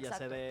 fotografía y ya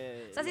se exacto.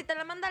 ve... O sea, si te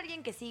la manda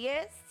alguien que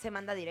sigues, se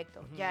manda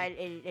directo. Ujú. Ya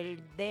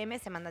el DM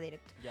se manda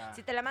directo. Ya.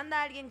 Si te la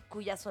manda alguien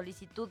cuya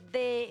solicitud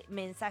de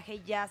mensaje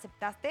ya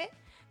aceptaste,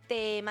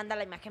 te manda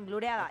la imagen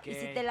blureada. Ok. Y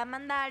si te la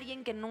manda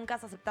alguien que nunca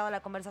has aceptado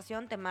la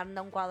conversación, te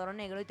manda un cuadro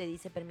negro y te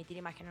dice permitir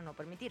imagen o no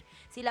permitir.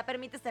 Si la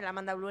permites, te la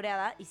manda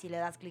blureada y si le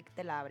das clic,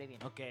 te la abre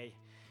bien. Ok.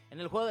 En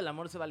el juego del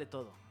amor se vale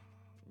todo,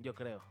 yo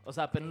creo. O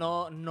sea,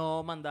 pero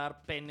no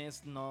mandar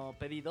penes no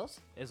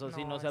pedidos. Eso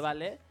sí No, no se eso-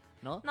 vale,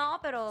 ¿no? No,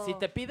 pero... Si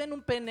te piden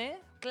un pene,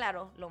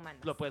 Claro, lo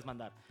mandas. lo puedes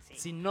mandar. Sí.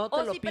 Si no te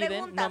O lo si piden,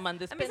 preguntas. no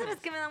mandes A mí, penes.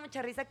 ¿sabes qué me da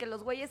mucha risa? Que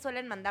los güeyes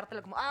suelen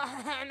mandártelo como,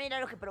 ah, mira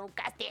lo que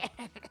provocaste.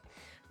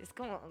 Es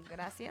como,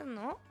 gracias,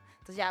 ¿no?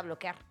 Entonces ya,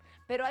 bloquear.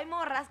 Pero hay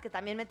morras que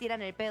también me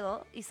tiran el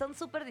pedo y son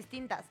súper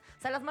distintas.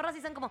 O sea, las morras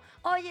dicen como,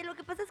 oye, lo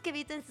que pasa es que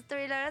vi tu en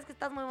story, la verdad es que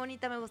estás muy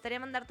bonita, me gustaría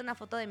mandarte una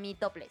foto de mi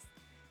topless.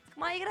 Es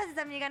como, ay, gracias,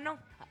 amiga, no.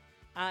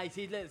 Ah, y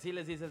sí les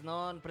dices,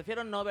 no,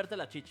 prefiero no verte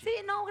la chichi. Sí,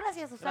 no,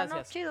 gracias, o sea,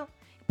 Gracias. no, chido.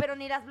 Pero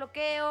ni las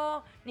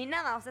bloqueo, ni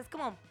nada, o sea, es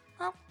como,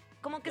 ah,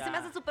 como que Ya. se me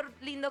hace súper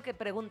lindo que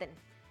pregunten.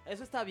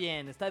 Eso está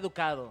bien, está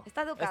educado.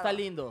 Está educado. Está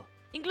lindo.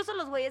 Incluso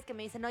los güeyes que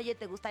me dicen, oye,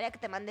 ¿te gustaría que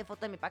te mande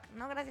foto de mi pack?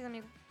 No, gracias,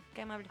 amigo.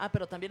 Qué amable. Ah,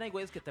 pero también hay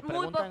güeyes que te Muy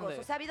preguntan pocos, de...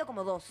 o sea, ha habido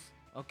como 2.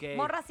 Ok.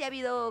 Morras sí ha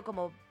habido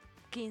como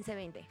 15,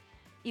 20.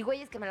 Y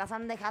güeyes que me las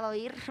han dejado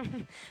ir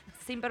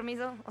sin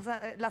permiso. O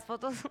sea, las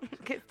fotos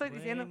que estoy Güey,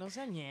 diciendo. no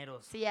sean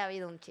ñeros. Sí ha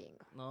habido un chingo.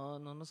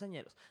 No sean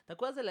ñeros. ¿Te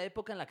acuerdas de la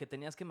época en la que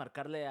tenías que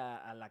marcarle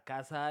a la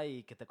casa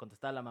y que te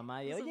contestaba la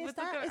mamá y, oye,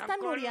 ¿está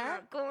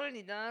Nuria? ¿Cómo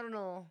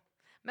olvidarlo?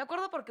 Me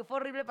acuerdo porque fue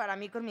horrible para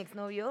mí con mi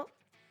exnovio.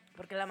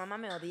 Porque la mamá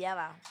me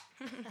odiaba.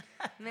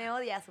 Me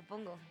odia,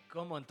 supongo.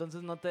 ¿Cómo?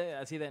 Entonces no te,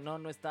 así de, no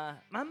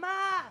está.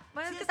 ¡Mamá!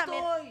 Bueno, ¡Sí es que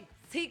también... estoy!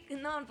 Sí,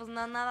 no, pues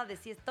no, nada de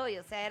sí estoy.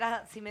 O sea,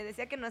 era, si me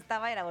decía que no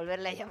estaba, era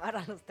volverle a llamar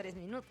a los 3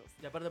 minutos.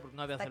 Y aparte porque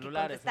no había Hasta que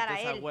celulares, contestara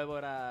entonces él. a huevo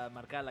era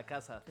marcar a la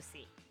casa. Pues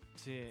sí.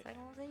 Sí. O sea,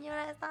 como,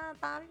 señora, está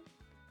tal.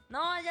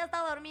 No, ya está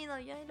dormido.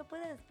 Y ahí lo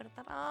puede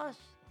despertar. Ay.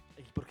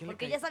 ¿Y por qué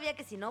Porque le ya sabía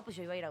que si no, pues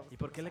yo iba a ir a buscar. ¿Y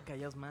por qué le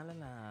caías mal a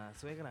la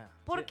suegra?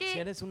 Porque- Si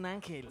eres un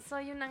ángel.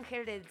 Soy un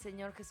ángel del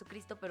Señor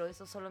Jesucristo, pero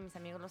eso solo mis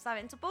amigos lo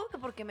saben. Supongo que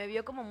porque me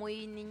vio como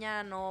muy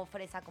niña no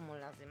fresa como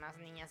las demás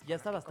niñas. con ¿Ya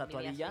las que estabas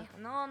convivía su tatuadilla? hijo.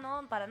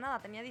 No, para nada.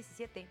 Tenía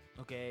 17.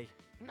 Ok,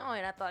 No,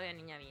 era todavía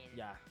niña bien.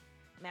 ya.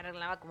 Me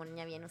arreglaba como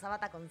niña bien. Usaba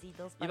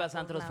taconcitos. para ¿Ibas a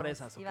todos antros lados.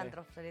 fresas, o Iba a qué?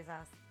 antros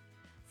fresas.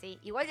 Sí,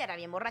 igual ya era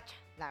bien borracha,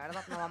 la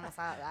verdad, no vamos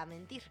a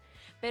mentir.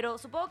 Pero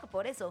supongo que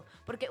por eso.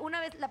 Porque una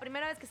vez, la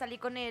primera vez que salí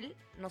con él,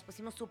 nos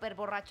pusimos súper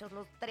borrachos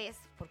los 3,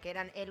 porque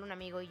eran él, un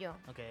amigo y yo.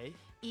 Ok.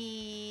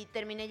 Y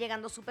terminé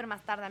llegando súper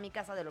más tarde a mi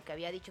casa de lo que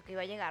había dicho que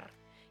iba a llegar.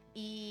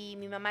 Y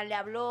mi mamá le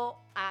habló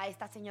a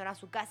esta señora a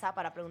su casa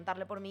para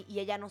preguntarle por mí y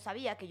ella no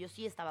sabía que yo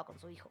sí estaba con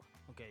su hijo.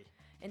 Ok.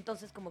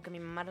 Entonces como que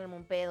mi mamá armó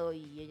un pedo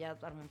y ella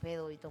armó un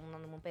pedo y todo el mundo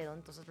armó un pedo.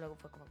 Entonces luego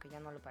fue como que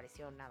ya no le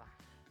pareció nada.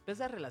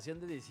 Esa relación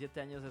de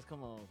 17 años es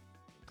como...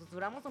 Pues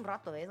duramos un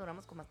rato, ¿ves?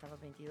 Duramos como hasta los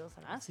 22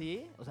 años. Ah,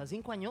 ¿sí? O sea,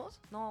 5 años.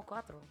 No,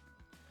 4. O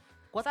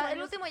 4 sea, el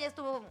años. último ya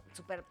estuvo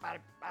súper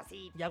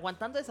así. Y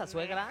aguantando esa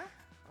suegra.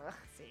 Ugh,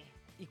 sí.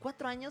 ¿Y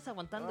 4 años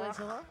aguantando Ugh,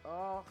 eso?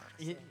 ugh,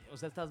 Y, sí. o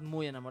sea, estás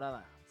muy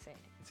enamorada. Sí,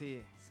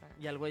 Sí. sí.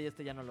 Y al güey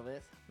este ya no lo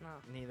ves. No.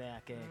 Ni idea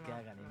qué No,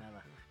 haga ni no,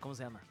 nada. no. ¿Cómo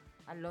se llama?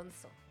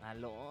 Alonso.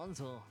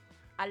 Alonso.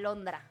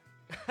 Alondra.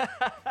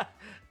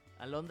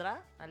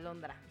 ¿Alondra?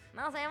 Alondra.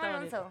 No, se llama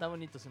Alonso. Está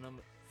bonito su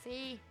nombre.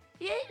 Sí.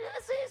 Y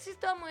sí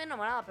estaba muy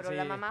enamorada, pero Sí.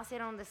 la mamá sí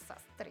era un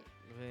desastre.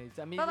 Güey,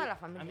 a mí, Toda la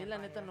familia, A mí, la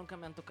en neta, realidad. nunca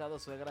me han tocado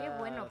suegras Qué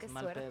bueno, qué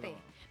mal suerte. pedo.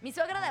 Mi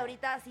suegra de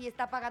ahorita sí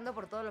está pagando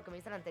por todo lo que me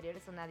hizo la anterior,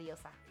 es una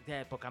diosa.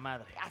 De poca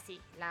madre. Así,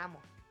 la amo.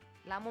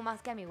 La amo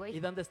más que a mi ¿Y güey.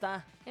 dónde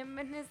está? En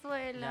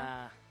Venezuela.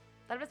 Ya.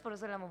 Tal vez por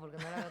eso la amo, porque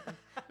no la veo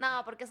tanto.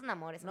 No, porque es un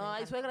amor. Es No, me hay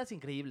encanta. suegras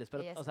increíbles,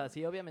 pero, Ella o sea,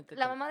 sí, obviamente.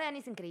 La mamá de Annie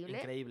es increíble.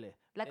 Increíble.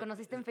 ¿La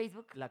conociste en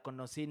Facebook? La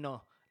conocí,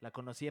 no. La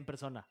conocí en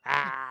persona.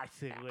 ¡Ah,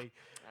 ese güey!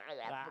 Ay,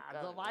 ¿a Ah,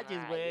 poco? no manches,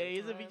 Ay, güey.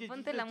 Dios Ese mío. pinche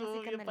Ponte chiste la estuvo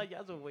música, bien ándale.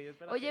 payaso, güey.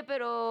 Espérate. Oye,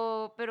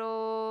 pero...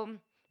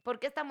 ¿Por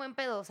qué está buen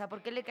pedo? O sea,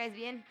 ¿por qué le caes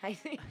bien? Ay,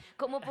 sí.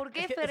 ¿Cómo por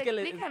qué, Fer?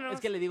 Explícanos.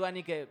 es que le digo a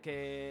Ani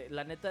que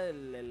la neta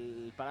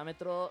el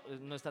parámetro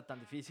no está tan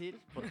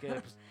difícil porque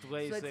pues, tu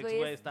güey, Su su ex ex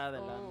güey está de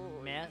la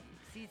Uy, mea.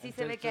 Sí, se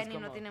Entonces, ve que es Annie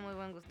no como- tiene muy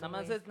buen gusto.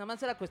 Nada güey.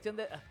 más era cuestión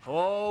de...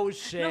 ¡Oh,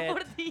 shit! No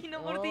por ti,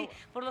 no por ti.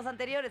 Oh. Por los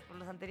anteriores, por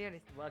los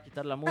anteriores. Voy a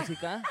quitar la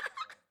música.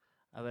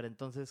 A ver,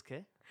 entonces,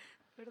 ¿qué?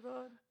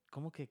 Perdón.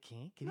 ¿Cómo que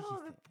qué? ¿Qué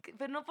No, dijiste?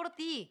 pero no por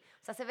ti.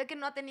 O sea, se ve que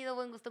no ha tenido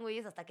buen gusto en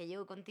güeyes hasta que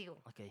llegó contigo.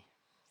 Ok,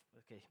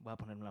 voy a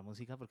ponerme la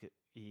música porque...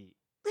 Y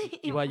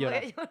Y voy a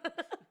llorar.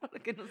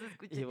 Para que no se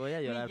escuche. voy a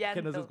mi llorar, que no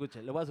se llanto.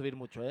 escuche. Le voy a subir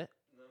mucho, ¿eh?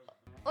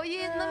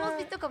 Oye, no hemos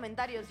visto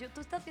comentarios.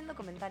 ¿Tú estás viendo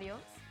comentarios?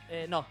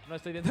 No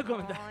estoy viendo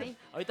comentarios. Ay,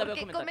 Ahorita veo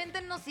porque comentarios.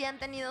 coméntenos si han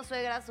tenido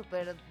suegras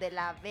súper de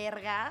la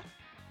verga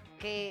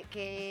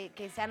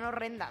que sean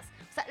horrendas.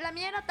 O sea, la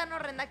mía era tan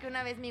horrenda que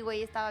una vez mi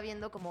güey estaba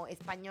viendo como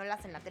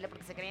españolas en la tele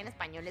porque se creían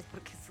españoles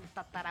porque su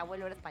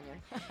tatarabuelo era español.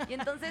 Y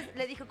entonces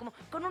le dijo como,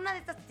 con una de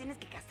estas te tienes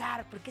que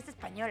casar porque es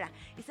española.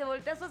 Y se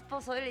voltea a su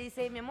esposo y le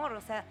dice, mi amor,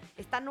 o sea,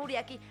 está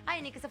Nuria aquí.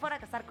 Ay, ni que se fuera a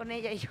casar con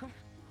ella. Y yo,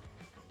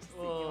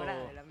 señora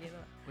de la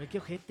mierda. Güey, qué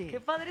ojete. Qué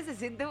padre se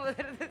siente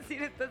poder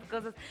decir estas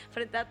cosas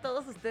frente a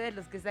todos ustedes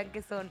los que sean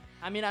que son.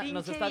 Ah, mira,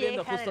 nos Pinche está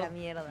viendo vieja de justo. la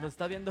mierda. Nos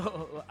está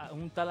viendo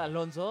un tal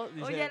Alonso.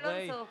 Dice, Oye,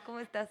 Alonso, "Güey, ¿cómo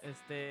estás?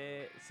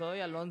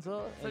 soy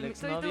Alonso, Soy el tu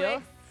exnovio.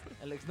 ex.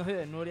 El exnovio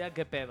de Nuria,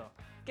 ¿qué pedo?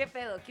 ¿Qué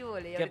pedo? ¿Qué hubo?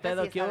 ¿Qué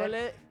pedo? ¿Qué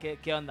huele?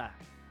 ¿Qué onda?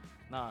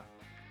 No.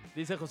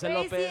 Dice José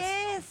López.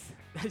 Sí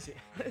es. Sí.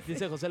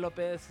 Dice José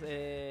López,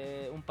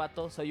 un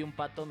pato, soy un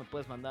pato, me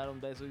puedes mandar un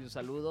beso y un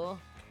saludo.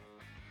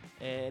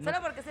 Solo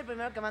porque es el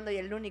primero que mando y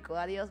el único.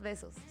 Adiós,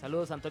 besos.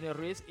 Saludos Antonio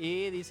Ruiz.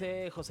 Y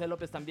dice José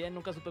López también,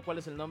 nunca supe cuál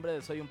es el nombre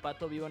de Soy un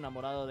pato, vivo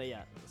enamorado de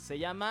ella. Se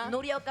llama...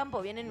 Nuria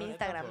Ocampo, viene en mi Nuria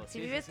Instagram. Ocampo, Si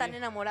sí, vives sí, tan sí.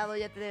 enamorado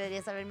ya te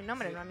deberías saber mi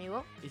nombre, Sí. ¿no,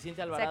 amigo? Y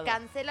Cintia Se Alvarado.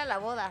 cancela la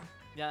boda.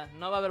 Ya,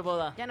 no va a haber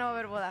boda. Ya no va a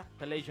haber boda.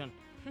 Pelation.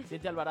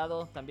 Cintia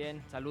Alvarado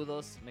también,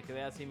 saludos. Me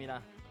quedé así,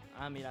 mira.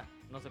 Ah, mira,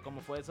 no sé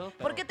cómo fue eso.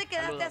 ¿Por qué te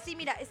quedaste saludos. así?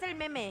 Mira, es el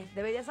meme.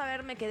 Deberías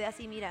saber, me quedé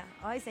así, mira.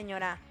 Ay,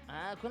 señora.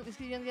 Ah, es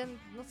que ya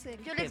no sé.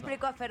 Yo le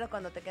explico a Fer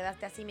cuando te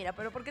quedaste así, mira.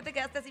 ¿Pero por qué te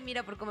quedaste así,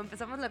 mira? Por cómo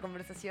empezamos la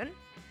conversación.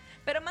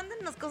 Pero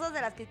mándennos cosas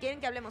de las que quieren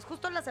que hablemos.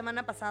 Justo la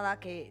semana pasada,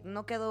 que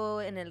no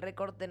quedó en el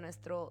récord de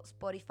nuestro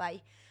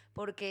Spotify,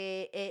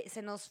 porque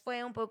se nos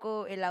fue un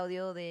poco el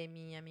audio de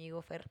mi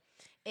amigo Fer.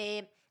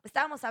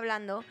 Estábamos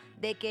hablando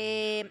de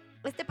que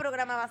este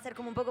programa va a ser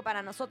como un poco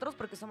para nosotros,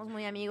 porque somos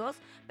muy amigos,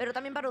 pero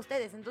también para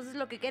ustedes. Entonces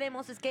lo que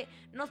queremos es que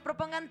nos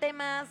propongan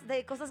temas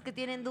de cosas que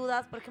tienen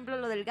dudas. Por ejemplo,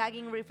 lo del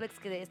gagging reflex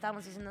que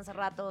estábamos diciendo hace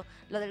rato,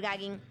 lo del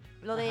gagging,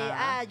 lo de,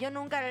 Ajá. yo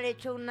nunca le he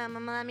hecho una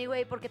mamada a mi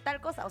güey porque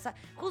tal cosa. O sea,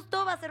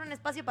 justo va a ser un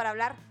espacio para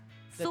hablar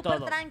De súper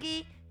todo.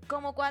 tranqui,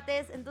 como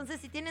cuates. Entonces,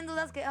 si tienen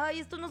dudas que, ay,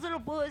 esto no se lo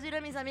puedo decir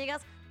a mis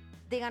amigas,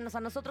 díganos a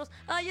nosotros.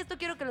 Ay, esto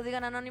quiero que lo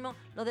digan anónimo,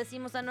 lo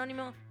decimos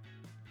anónimo.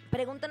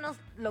 Pregúntenos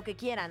lo que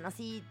quieran,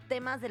 así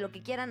temas de lo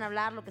que quieran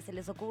hablar, lo que se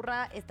les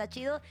ocurra, está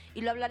chido.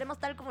 Y lo hablaremos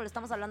tal como lo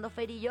estamos hablando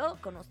Fer y yo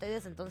con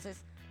ustedes.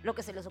 Entonces, lo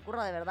que se les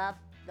ocurra de verdad,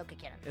 lo que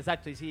quieran.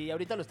 Exacto, y si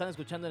ahorita lo están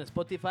escuchando en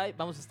Spotify,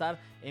 vamos a estar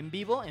en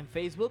vivo en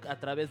Facebook a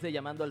través de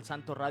Llamando al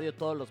Santo Radio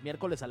todos los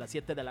miércoles a las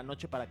 7 de la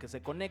noche para que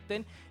se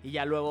conecten. Y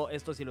ya luego,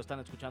 esto si lo están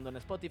escuchando en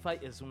Spotify,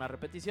 es una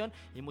repetición.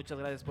 Y muchas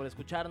gracias por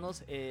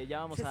escucharnos. Ya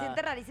vamos Se a...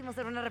 siente rarísimo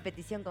ser una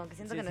repetición, como que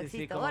siento Sí, que no sí, sí,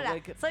 existo. como, Hola,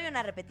 güey, que- soy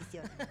una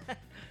repetición.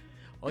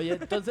 Oye,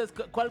 entonces,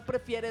 ¿cuál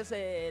prefieres?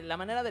 La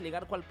manera de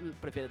ligar, ¿cuál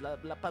prefieres?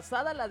 ¿La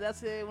pasada, la de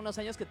hace unos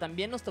años que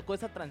también nos tocó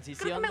esa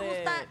transición Creo que me de...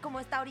 gusta como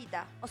está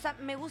ahorita. O sea,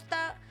 me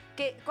gusta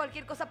que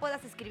cualquier cosa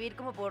puedas escribir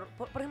como por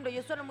ejemplo,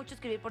 yo suelo mucho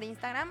escribir por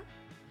Instagram,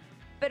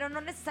 pero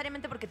no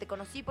necesariamente porque te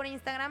conocí por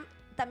Instagram.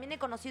 También he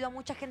conocido a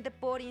mucha gente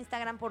por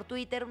Instagram, por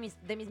Twitter.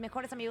 De mis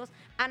mejores amigos,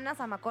 Ana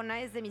Zamacona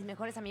es de mis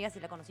mejores amigas y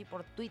la conocí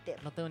por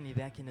Twitter. No tengo ni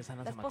idea quién es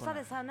Ana La esposa Zamacona.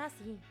 de Sana,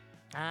 sí.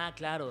 Ah,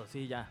 claro,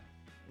 sí, ya.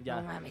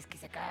 No mames, que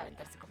se acaba de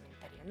aventarse comentario.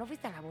 ¿No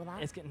fuiste a la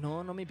boda? Es que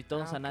no me invitó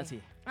Ah, ok.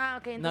 Sanasi. Ah,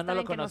 ok, entonces No está lo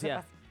bien que conocía.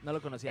 no sepas. No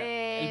lo conocía.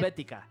 Eh,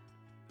 Helvética,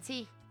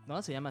 Sí,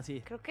 ¿no? Se llama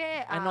así. creo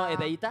que... Ah, no,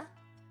 Edeita.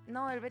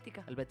 No,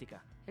 Helvética.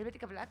 Helvética.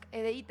 Helvética Black,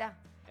 Edeita.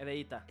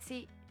 Edeita.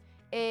 Sí.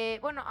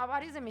 Bueno, a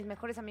varios de mis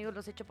mejores amigos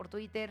los he hecho por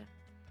Twitter.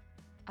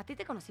 ¿A ti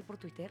te conocí por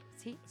Twitter?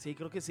 Sí. Sí,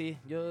 creo que sí.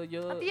 Yo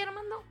 ¿A ti,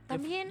 Armando?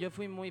 ¿También? Yo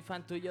fui muy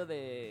fan tuyo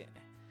de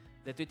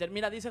Twitter.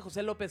 Mira, dice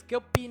José López, ¿qué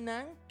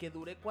opinan que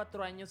duré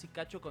 4 años y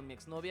cacho con mi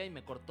exnovia y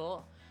me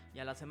cortó y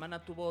a la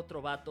semana tuvo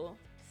otro vato?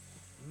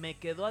 Me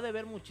quedó a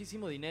deber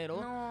muchísimo dinero.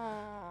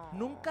 No.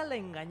 Nunca la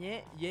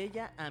engañé y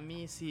ella a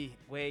mí sí.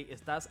 Güey,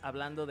 estás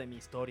hablando de mi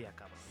historia,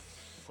 cabrón.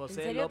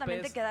 José ¿En serio López,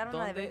 también te quedaron a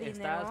 ¿dónde deber estás?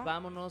 dinero?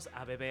 Vámonos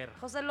a beber.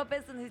 José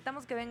López,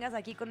 necesitamos que vengas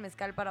aquí con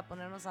mezcal para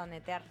ponernos a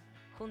netear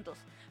juntos.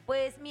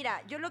 Pues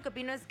mira, yo lo que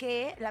opino es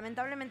que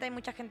lamentablemente hay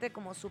mucha gente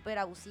como súper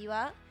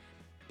abusiva.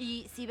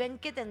 Y si ven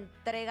que te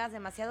entregas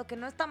demasiado, que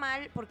no está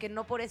mal, porque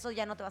no por eso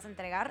ya no te vas a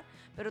entregar,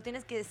 pero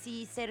tienes que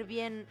sí ser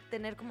bien,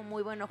 tener como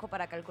muy buen ojo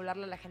para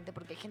calcularle a la gente,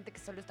 porque hay gente que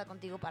solo está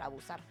contigo para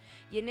abusar.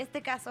 Y en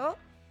este caso,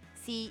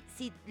 si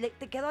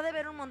te quedó a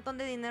deber un montón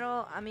de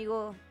dinero,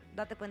 amigo,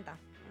 date cuenta.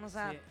 O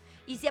sea, Sí.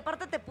 y si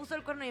aparte te puso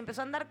el cuerno y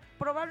empezó a andar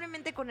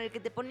probablemente con el que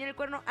te ponía el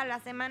cuerno a la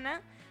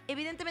semana,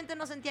 evidentemente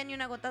no sentía ni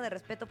una gota de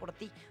respeto por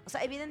ti. O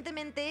sea,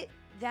 evidentemente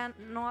ya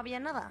no había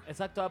nada.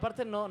 Exacto,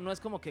 aparte no es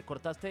como que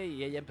cortaste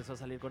y ella empezó a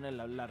salir con él.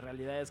 La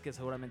realidad es que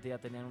seguramente ya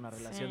tenían una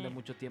relación Sí. de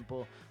mucho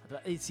tiempo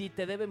atrás. Y si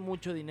te debe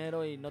mucho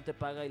dinero y no te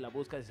paga y la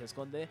busca y se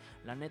esconde,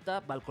 la neta,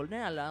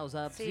 balconéala. O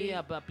sea, Sí. sí,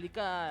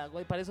 aplica,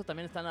 güey, para eso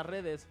también están las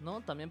redes,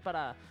 ¿no? También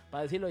para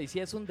decirlo. Y si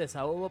es un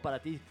desahogo para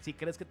ti, si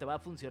crees que te va a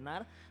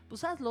funcionar,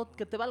 pues hazlo,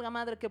 que te valga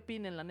madre qué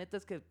opinen. La neta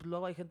es que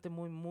luego hay gente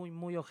muy, muy,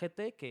 muy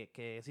ojete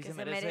que sí Que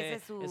se merece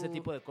su... ese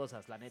tipo de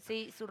cosas, la neta.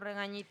 Sí, su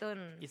regañito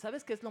en... ¿Y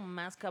sabes qué es lo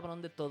más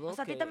cabrón de todo? O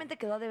sea, ¿a ti también te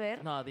quedó a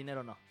deber? No,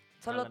 dinero no.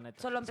 Solo, No, la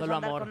neta. solo empezó Solo a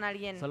andar amor. con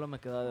alguien. Solo me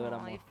quedó a deber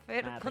amor. Ay,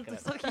 Fer, Nada, te con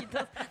creas. tus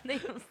ojitos de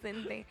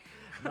inocente.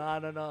 No,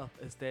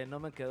 no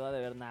me quedó a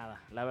deber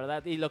nada, la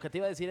verdad. Y lo que te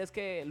iba a decir es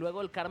que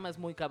luego el karma es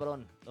muy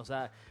cabrón. O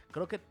sea,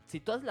 creo que si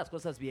tú haces las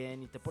cosas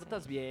bien y te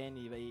portas bien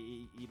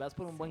y vas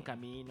por un buen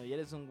camino y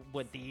eres un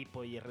buen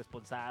tipo y es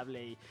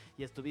responsable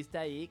y estuviste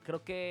ahí,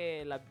 creo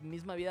que la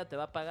misma vida te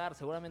va a pagar.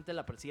 Seguramente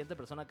la siguiente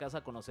persona que vas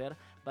a conocer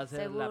va a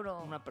ser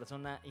una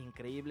persona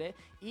increíble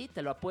y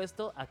te lo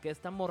apuesto a que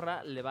esta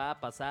morra le va a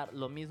pasar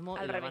lo mismo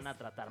y le van a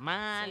tratar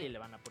mal y le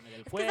van a poner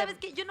el cuerno. Es que, ¿sabes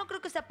qué? Yo no creo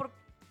que sea por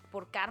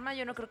karma,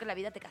 yo no creo que la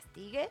vida te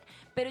castigue,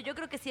 pero yo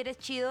creo que si eres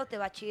chido, te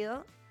va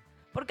chido.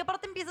 Porque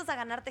aparte empiezas a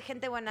ganarte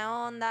gente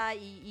buena onda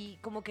y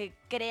como que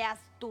creas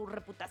tu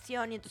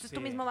reputación y entonces tú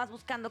mismo vas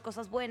buscando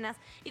cosas buenas.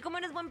 Y como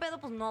eres buen pedo,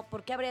 pues no,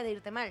 ¿por qué habría de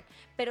irte mal?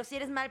 Pero si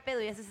eres mal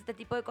pedo y haces este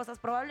tipo de cosas,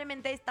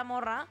 probablemente esta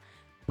morra,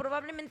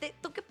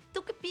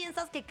 ¿tú qué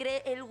piensas que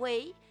cree el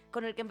güey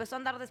con el que empezó a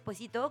andar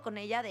despuesito con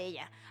ella de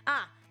ella?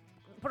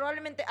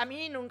 Probablemente a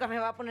mí nunca me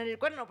va a poner el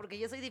cuerno porque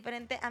yo soy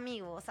diferente,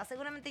 amigo. O sea,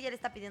 seguramente ya le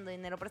está pidiendo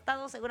dinero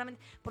prestado, seguramente,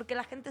 porque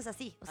la gente es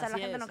así. O sea, la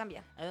gente no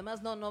cambia.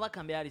 Además, no va a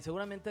cambiar y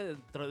seguramente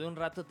dentro de un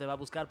rato te va a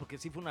buscar porque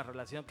sí fue una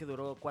relación que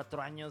duró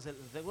 4 años.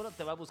 Seguro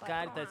te va a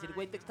buscar y te va a decir,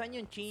 güey, te extraño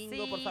un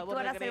chingo, por favor,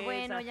 tú eras regresa.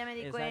 el bueno, ya me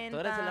di cuenta. Tú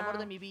eres el amor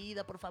de mi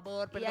vida, por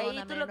favor, perdóname, y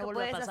ahí tú lo que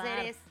puedes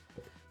hacer es...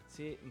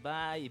 Sí,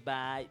 bye.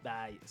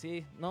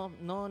 Sí,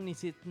 no, ni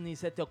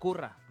se te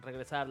ocurra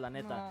regresar, la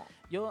neta.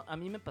 No. A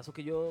mí me pasó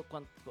que yo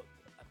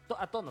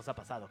a todos nos ha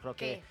pasado, creo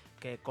 ¿Qué?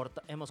 que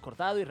hemos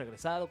cortado y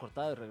regresado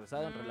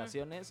en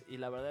relaciones y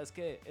la verdad es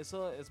que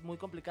eso es muy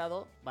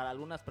complicado. Para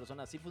algunas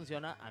personas sí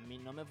funciona, a mí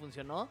no me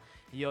funcionó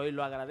y hoy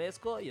lo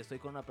agradezco y estoy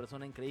con una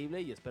persona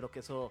increíble y espero que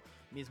eso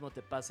mismo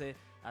te pase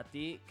a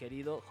ti,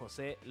 querido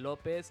José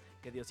López.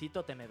 Que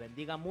Diosito te me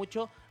bendiga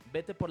mucho,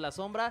 vete por la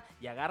sombra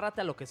y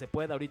agárrate a lo que se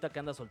pueda ahorita que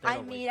andas soltero.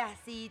 Ay, mira,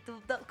 sí,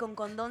 tú con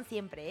condón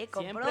siempre,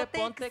 con siempre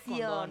protección. ponte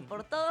condón.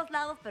 Por todos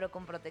lados, pero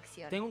con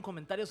protección. Tengo un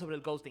comentario sobre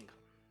el ghosting.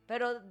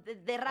 Pero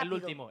de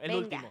rápido. El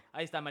último.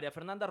 Ahí está, María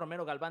Fernanda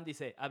Romero Galván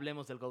dice,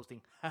 hablemos del ghosting.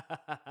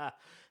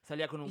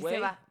 Salía con un güey. Se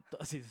va.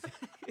 Sí.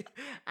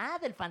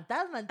 Del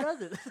fantasma,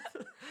 entonces.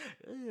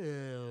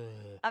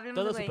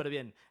 Hablemos Todo súper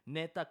bien.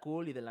 Neta,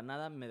 cool, y de la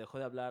nada me dejó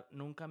de hablar.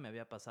 Nunca me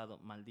había pasado,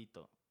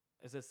 maldito.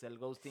 Ese es el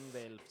ghosting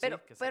del...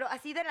 Pero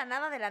así de la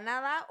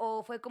nada,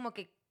 o fue como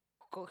que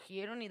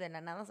cogieron y de la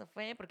nada se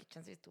fue, porque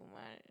chance estuvo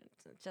mal.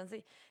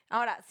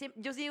 Ahora,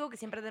 yo sí digo que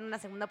siempre den una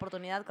segunda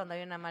oportunidad cuando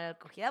hay una mala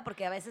acogida,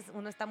 porque a veces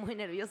uno está muy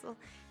nervioso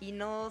y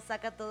no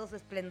saca todo su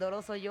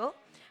esplendoroso yo,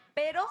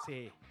 pero...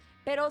 Sí.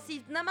 Pero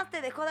si nada más te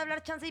dejó de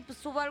hablar chance y pues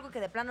subo algo que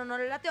de plano no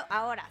le lateó.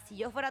 Ahora, si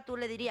yo fuera tú,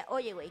 le diría,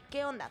 oye, güey,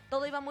 ¿qué onda?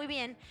 Todo iba muy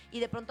bien y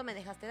de pronto me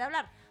dejaste de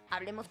hablar.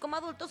 Hablemos como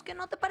adultos, ¿qué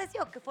no te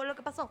pareció? ¿Qué fue lo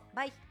que pasó?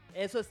 Bye.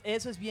 Eso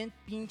es bien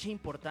pinche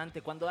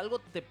importante. Cuando algo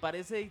te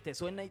parece y te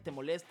suena y te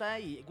molesta,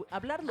 y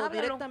háblalo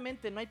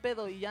directamente, no hay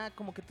pedo. Y ya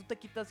como que tú te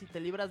quitas y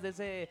te libras de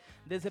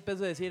ese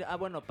peso de decir,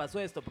 bueno, pasó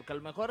esto. Porque a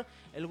lo mejor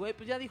el güey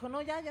pues ya dijo,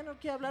 no, ya no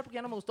quiero hablar porque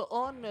ya no me gustó.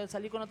 O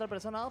salí con otra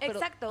persona. Pero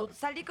exacto,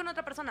 salí con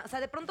otra persona. O sea,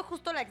 de pronto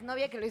justo la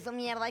exnovia que lo hizo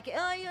mierda y que,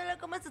 ay, hola,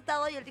 ¿cómo has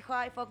estado? Y él dijo,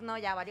 ay, fuck, no,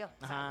 ya valió.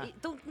 O sea, y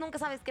tú nunca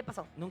sabes qué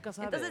pasó. Nunca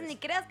sabes. Entonces ni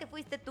creas que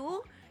fuiste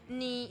tú,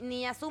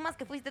 ni asumas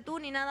que fuiste tú,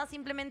 ni nada.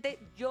 Simplemente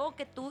yo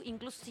que tú,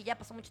 incluso si ya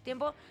pasó mucho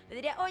tiempo, le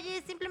diría,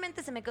 oye,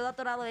 simplemente se me quedó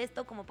atorado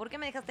esto, como ¿por qué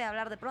me dejaste de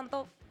hablar de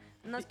pronto?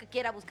 No es que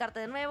quiera buscarte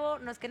de nuevo,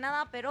 no es que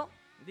nada, pero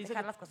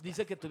dejar las cosas.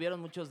 Dice que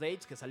tuvieron muchos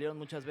dates, que salieron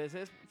muchas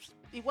veces.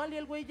 Igual y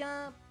el güey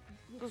ya...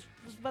 Pues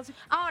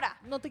ahora,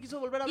 no te quiso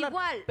volver a hablar.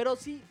 Igual. Pero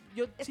sí,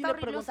 yo sí está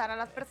horrible usar a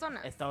las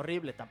personas. Está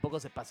horrible,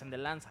 tampoco se pasen de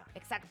lanza.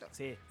 Exacto.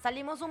 Sí.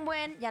 Salimos un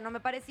buen, ya no me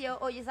pareció.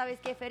 Oye,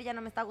 ¿sabes qué, Fer? Ya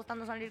no me está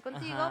gustando salir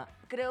contigo. Ajá.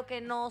 Creo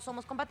que no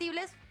somos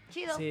compatibles.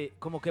 Chido. Sí,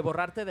 como que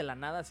borrarte de la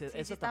nada, eso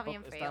está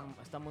bien feo.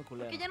 Está muy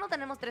culero. Porque ya no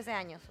tenemos 13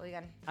 años,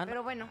 oigan.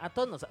 Pero bueno. A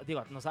todos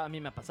a mí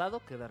me ha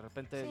pasado que de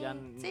repente ya...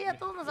 Sí, a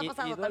todos nos ha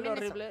pasado. Y duele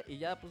horrible eso. Y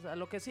ya, pues, a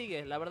lo que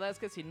sigue. La verdad es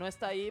que si no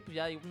está ahí, pues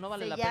ya no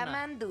vale la pena. Se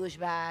llaman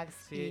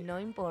douchebags y no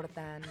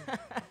importan.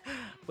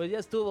 Pues ya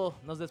estuvo,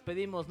 nos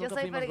despedimos. Nunca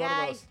fuimos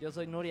gordos. Yo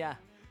soy Nuria.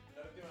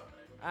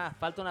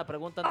 Falta una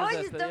pregunta antes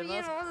de despedirnos. Está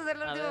bien, vamos a hacer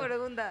la última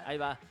pregunta. Ahí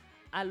va.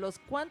 ¿A los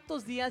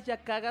cuántos días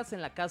ya cagas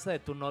en la casa de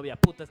tu novia?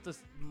 Puta, esto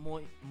es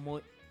muy,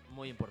 muy,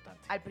 muy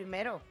importante. Al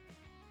primero.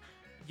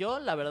 Yo,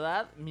 la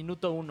verdad,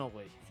 minuto 1,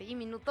 güey. Sí,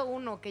 minuto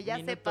 1, que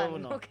ya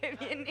sepan lo que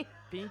viene.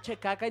 Pinche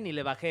caca y ni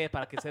le bajé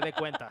para que se dé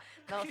cuenta.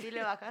 No, sí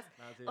le bajas.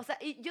 No, sí. O sea,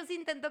 y yo sí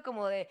intento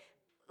como de...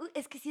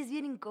 Es que sí es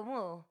bien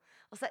incómodo.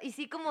 O sea, y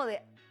sí como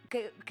de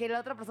que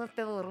la otra persona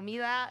esté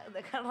dormida,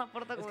 dejar la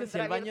puerta como si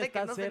el baño está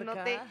que no cerca, se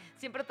note,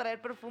 siempre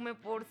traer perfume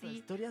por si. Las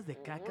historias de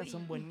caca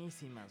son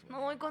buenísimas, güey.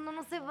 No, y cuando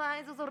uno se va,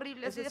 eso es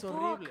horrible. Eso es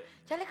horrible.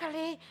 Ya le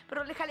jalé,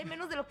 pero le jalé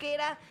menos de lo que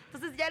era.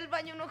 Entonces ya el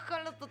baño no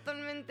jala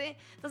totalmente.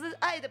 Entonces,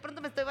 de pronto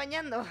me estoy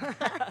bañando.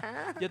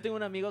 Yo tengo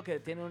un amigo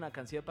que tiene una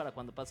canción para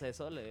cuando pasa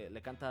eso,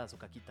 le canta a su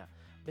caquita.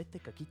 vete,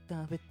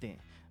 caquita, vete.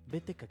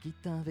 Vete,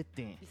 caquita,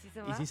 vete. ¿Y si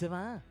se va? Y sí se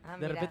va. Ah, de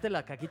mira. repente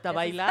la caquita Ya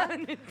baila.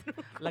 saben el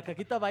truco. La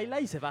caquita baila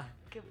y se va.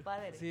 Qué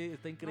padre. Sí,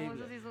 está increíble.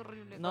 No, eso sí es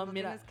horrible. No, cuando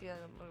mira, tienes que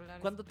arreglar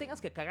Cuando eso. tengas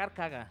que cagar,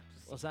 caga.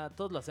 O sea,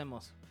 todos lo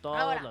hacemos. Todos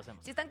Ahora, lo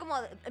hacemos. si están como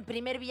en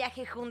primer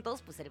viaje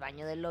juntos, pues el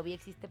baño del lobby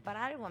existe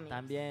para algo, amigos.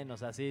 También, o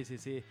sea, sí. Si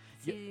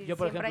Yo,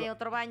 por siempre hay ejemplo,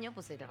 otro baño,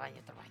 pues el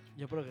baño, otro baño.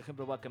 yo, por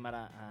ejemplo, voy a quemar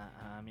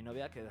a mi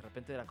novia que de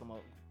repente era como,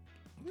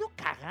 ¿no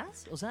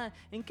cagas? O sea,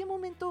 ¿en qué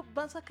momento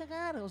vas a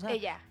cagar? O sea,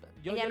 Ella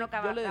yo no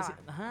yo le decía,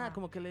 cagaba.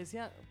 como que le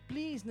decía,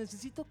 please,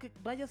 necesito que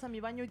vayas a mi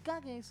baño y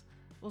cagues.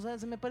 O sea,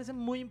 se me parece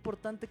muy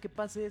importante que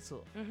pase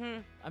eso.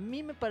 Ujú. A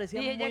mí me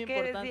parecía ¿Y ella muy qué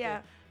importante.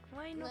 decía?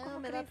 Ay, no, ¿cómo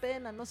me crees? da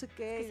pena, no sé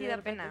qué. Es que sí y de da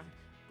repente, pena.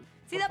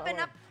 Sí por da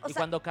pena, favor. o Y sea-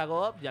 cuando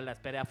cagó, ya la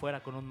esperé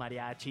afuera con un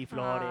mariachi,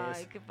 flores.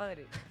 Ay, qué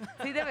padre.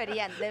 Sí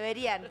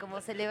deberían,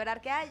 como celebrar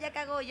que, ay, ya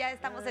cagó, ya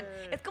estamos en...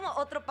 Es como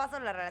otro paso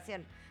en la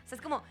relación. O sea,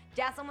 es como,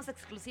 ya somos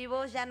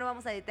exclusivos, ya no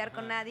vamos a editar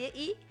con Ajá. nadie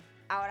y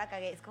ahora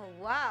cagué. Es como,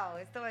 wow,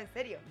 esto va en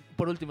serio.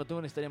 Por último, tuve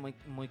una historia muy,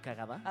 muy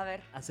cagada. A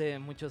ver. Hace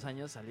muchos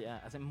años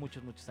salía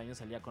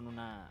con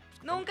una...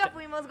 Nunca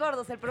Fuimos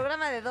Gordos, el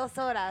programa de 2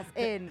 horas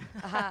en...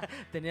 Ajá.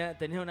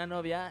 Tenía una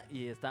novia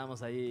y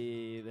estábamos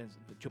ahí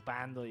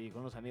chupando y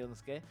con unos amigos, no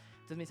sé qué.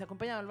 Entonces me dice,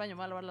 acompáñame al baño, me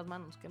voy a lavar las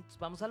manos. ¿Qué? Entonces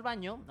vamos al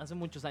baño. Hace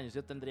muchos años,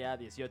 yo tendría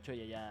 18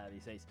 y ella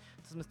 16.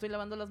 Entonces me estoy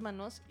lavando las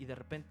manos y de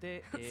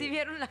repente... ¿Sí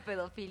vieron la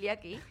pedofilia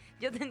aquí?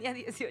 Yo tenía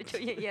 18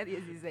 y ella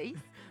 16.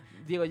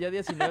 Digo, yo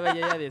 19 y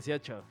ella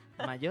 18.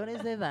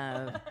 Mayores de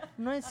edad.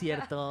 No es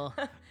cierto.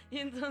 Y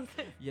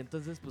entonces... Y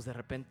entonces, pues de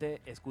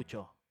repente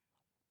escucho.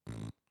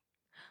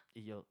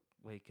 Y yo,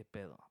 güey, ¿qué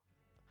pedo?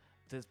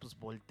 Entonces, pues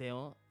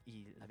volteo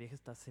y la vieja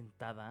está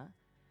sentada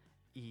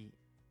y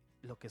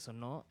lo que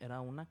sonó era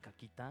una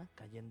caquita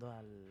cayendo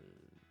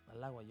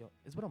al agua. Yo,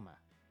 es broma.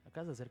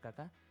 ¿Acabas de hacer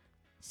caca?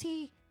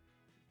 Sí.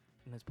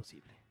 No es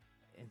posible.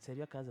 ¿En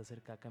serio acabas de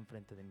hacer caca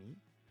enfrente de mí?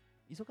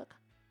 Hizo caca.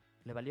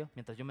 Le valió.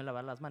 Mientras yo me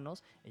lavaba las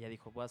manos, ella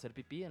dijo, voy a hacer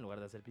pipí. En lugar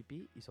de hacer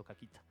pipí, hizo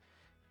caquita.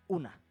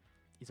 Una.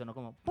 Y sonó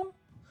como ¡pum!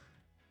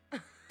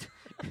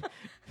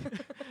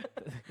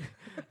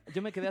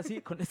 Yo me quedé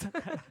así con esa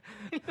cara.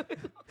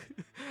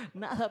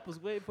 Nada, pues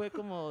güey, fue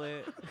como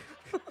de...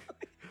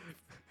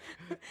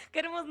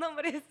 Queremos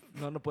nombres.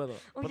 No puedo.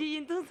 Oye, ¿y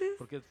entonces?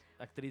 Porque es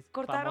actriz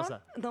 ¿Cortaron?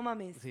 famosa. No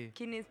mames. Sí.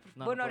 ¿Quién es?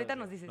 No, Bueno, no ahorita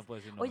puedo nos decir, dices. no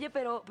puedo decir Oye,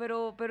 pero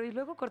 ¿y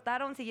luego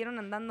cortaron? ¿Siguieron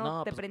andando?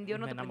 no, ¿Te pues, prendió?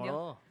 ¿No me te prendió?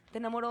 enamoró. ¿Te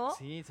enamoró?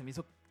 Sí, se me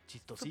hizo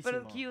chistosísimo.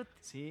 Súper cute.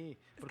 Sí,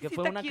 Es porque que sí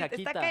fue está una cute,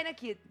 caquita. Está kinda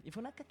cute. Y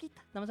fue una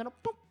caquita. Nada más sonó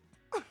 ¡pum!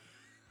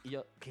 Y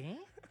yo, ¿qué?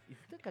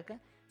 ¿Hiciste caca?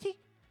 Sí.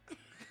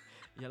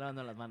 Y yo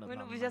lavando las manos.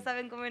 Bueno, no, pues ya man.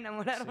 saben cómo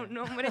enamorar a Sí. un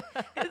hombre.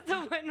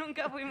 Esto fue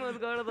Nunca Fuimos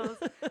Gordos.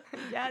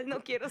 Ya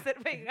no quiero ser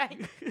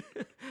vegana.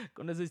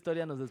 Con esa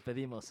historia nos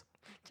despedimos.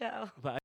 Chao. Bye.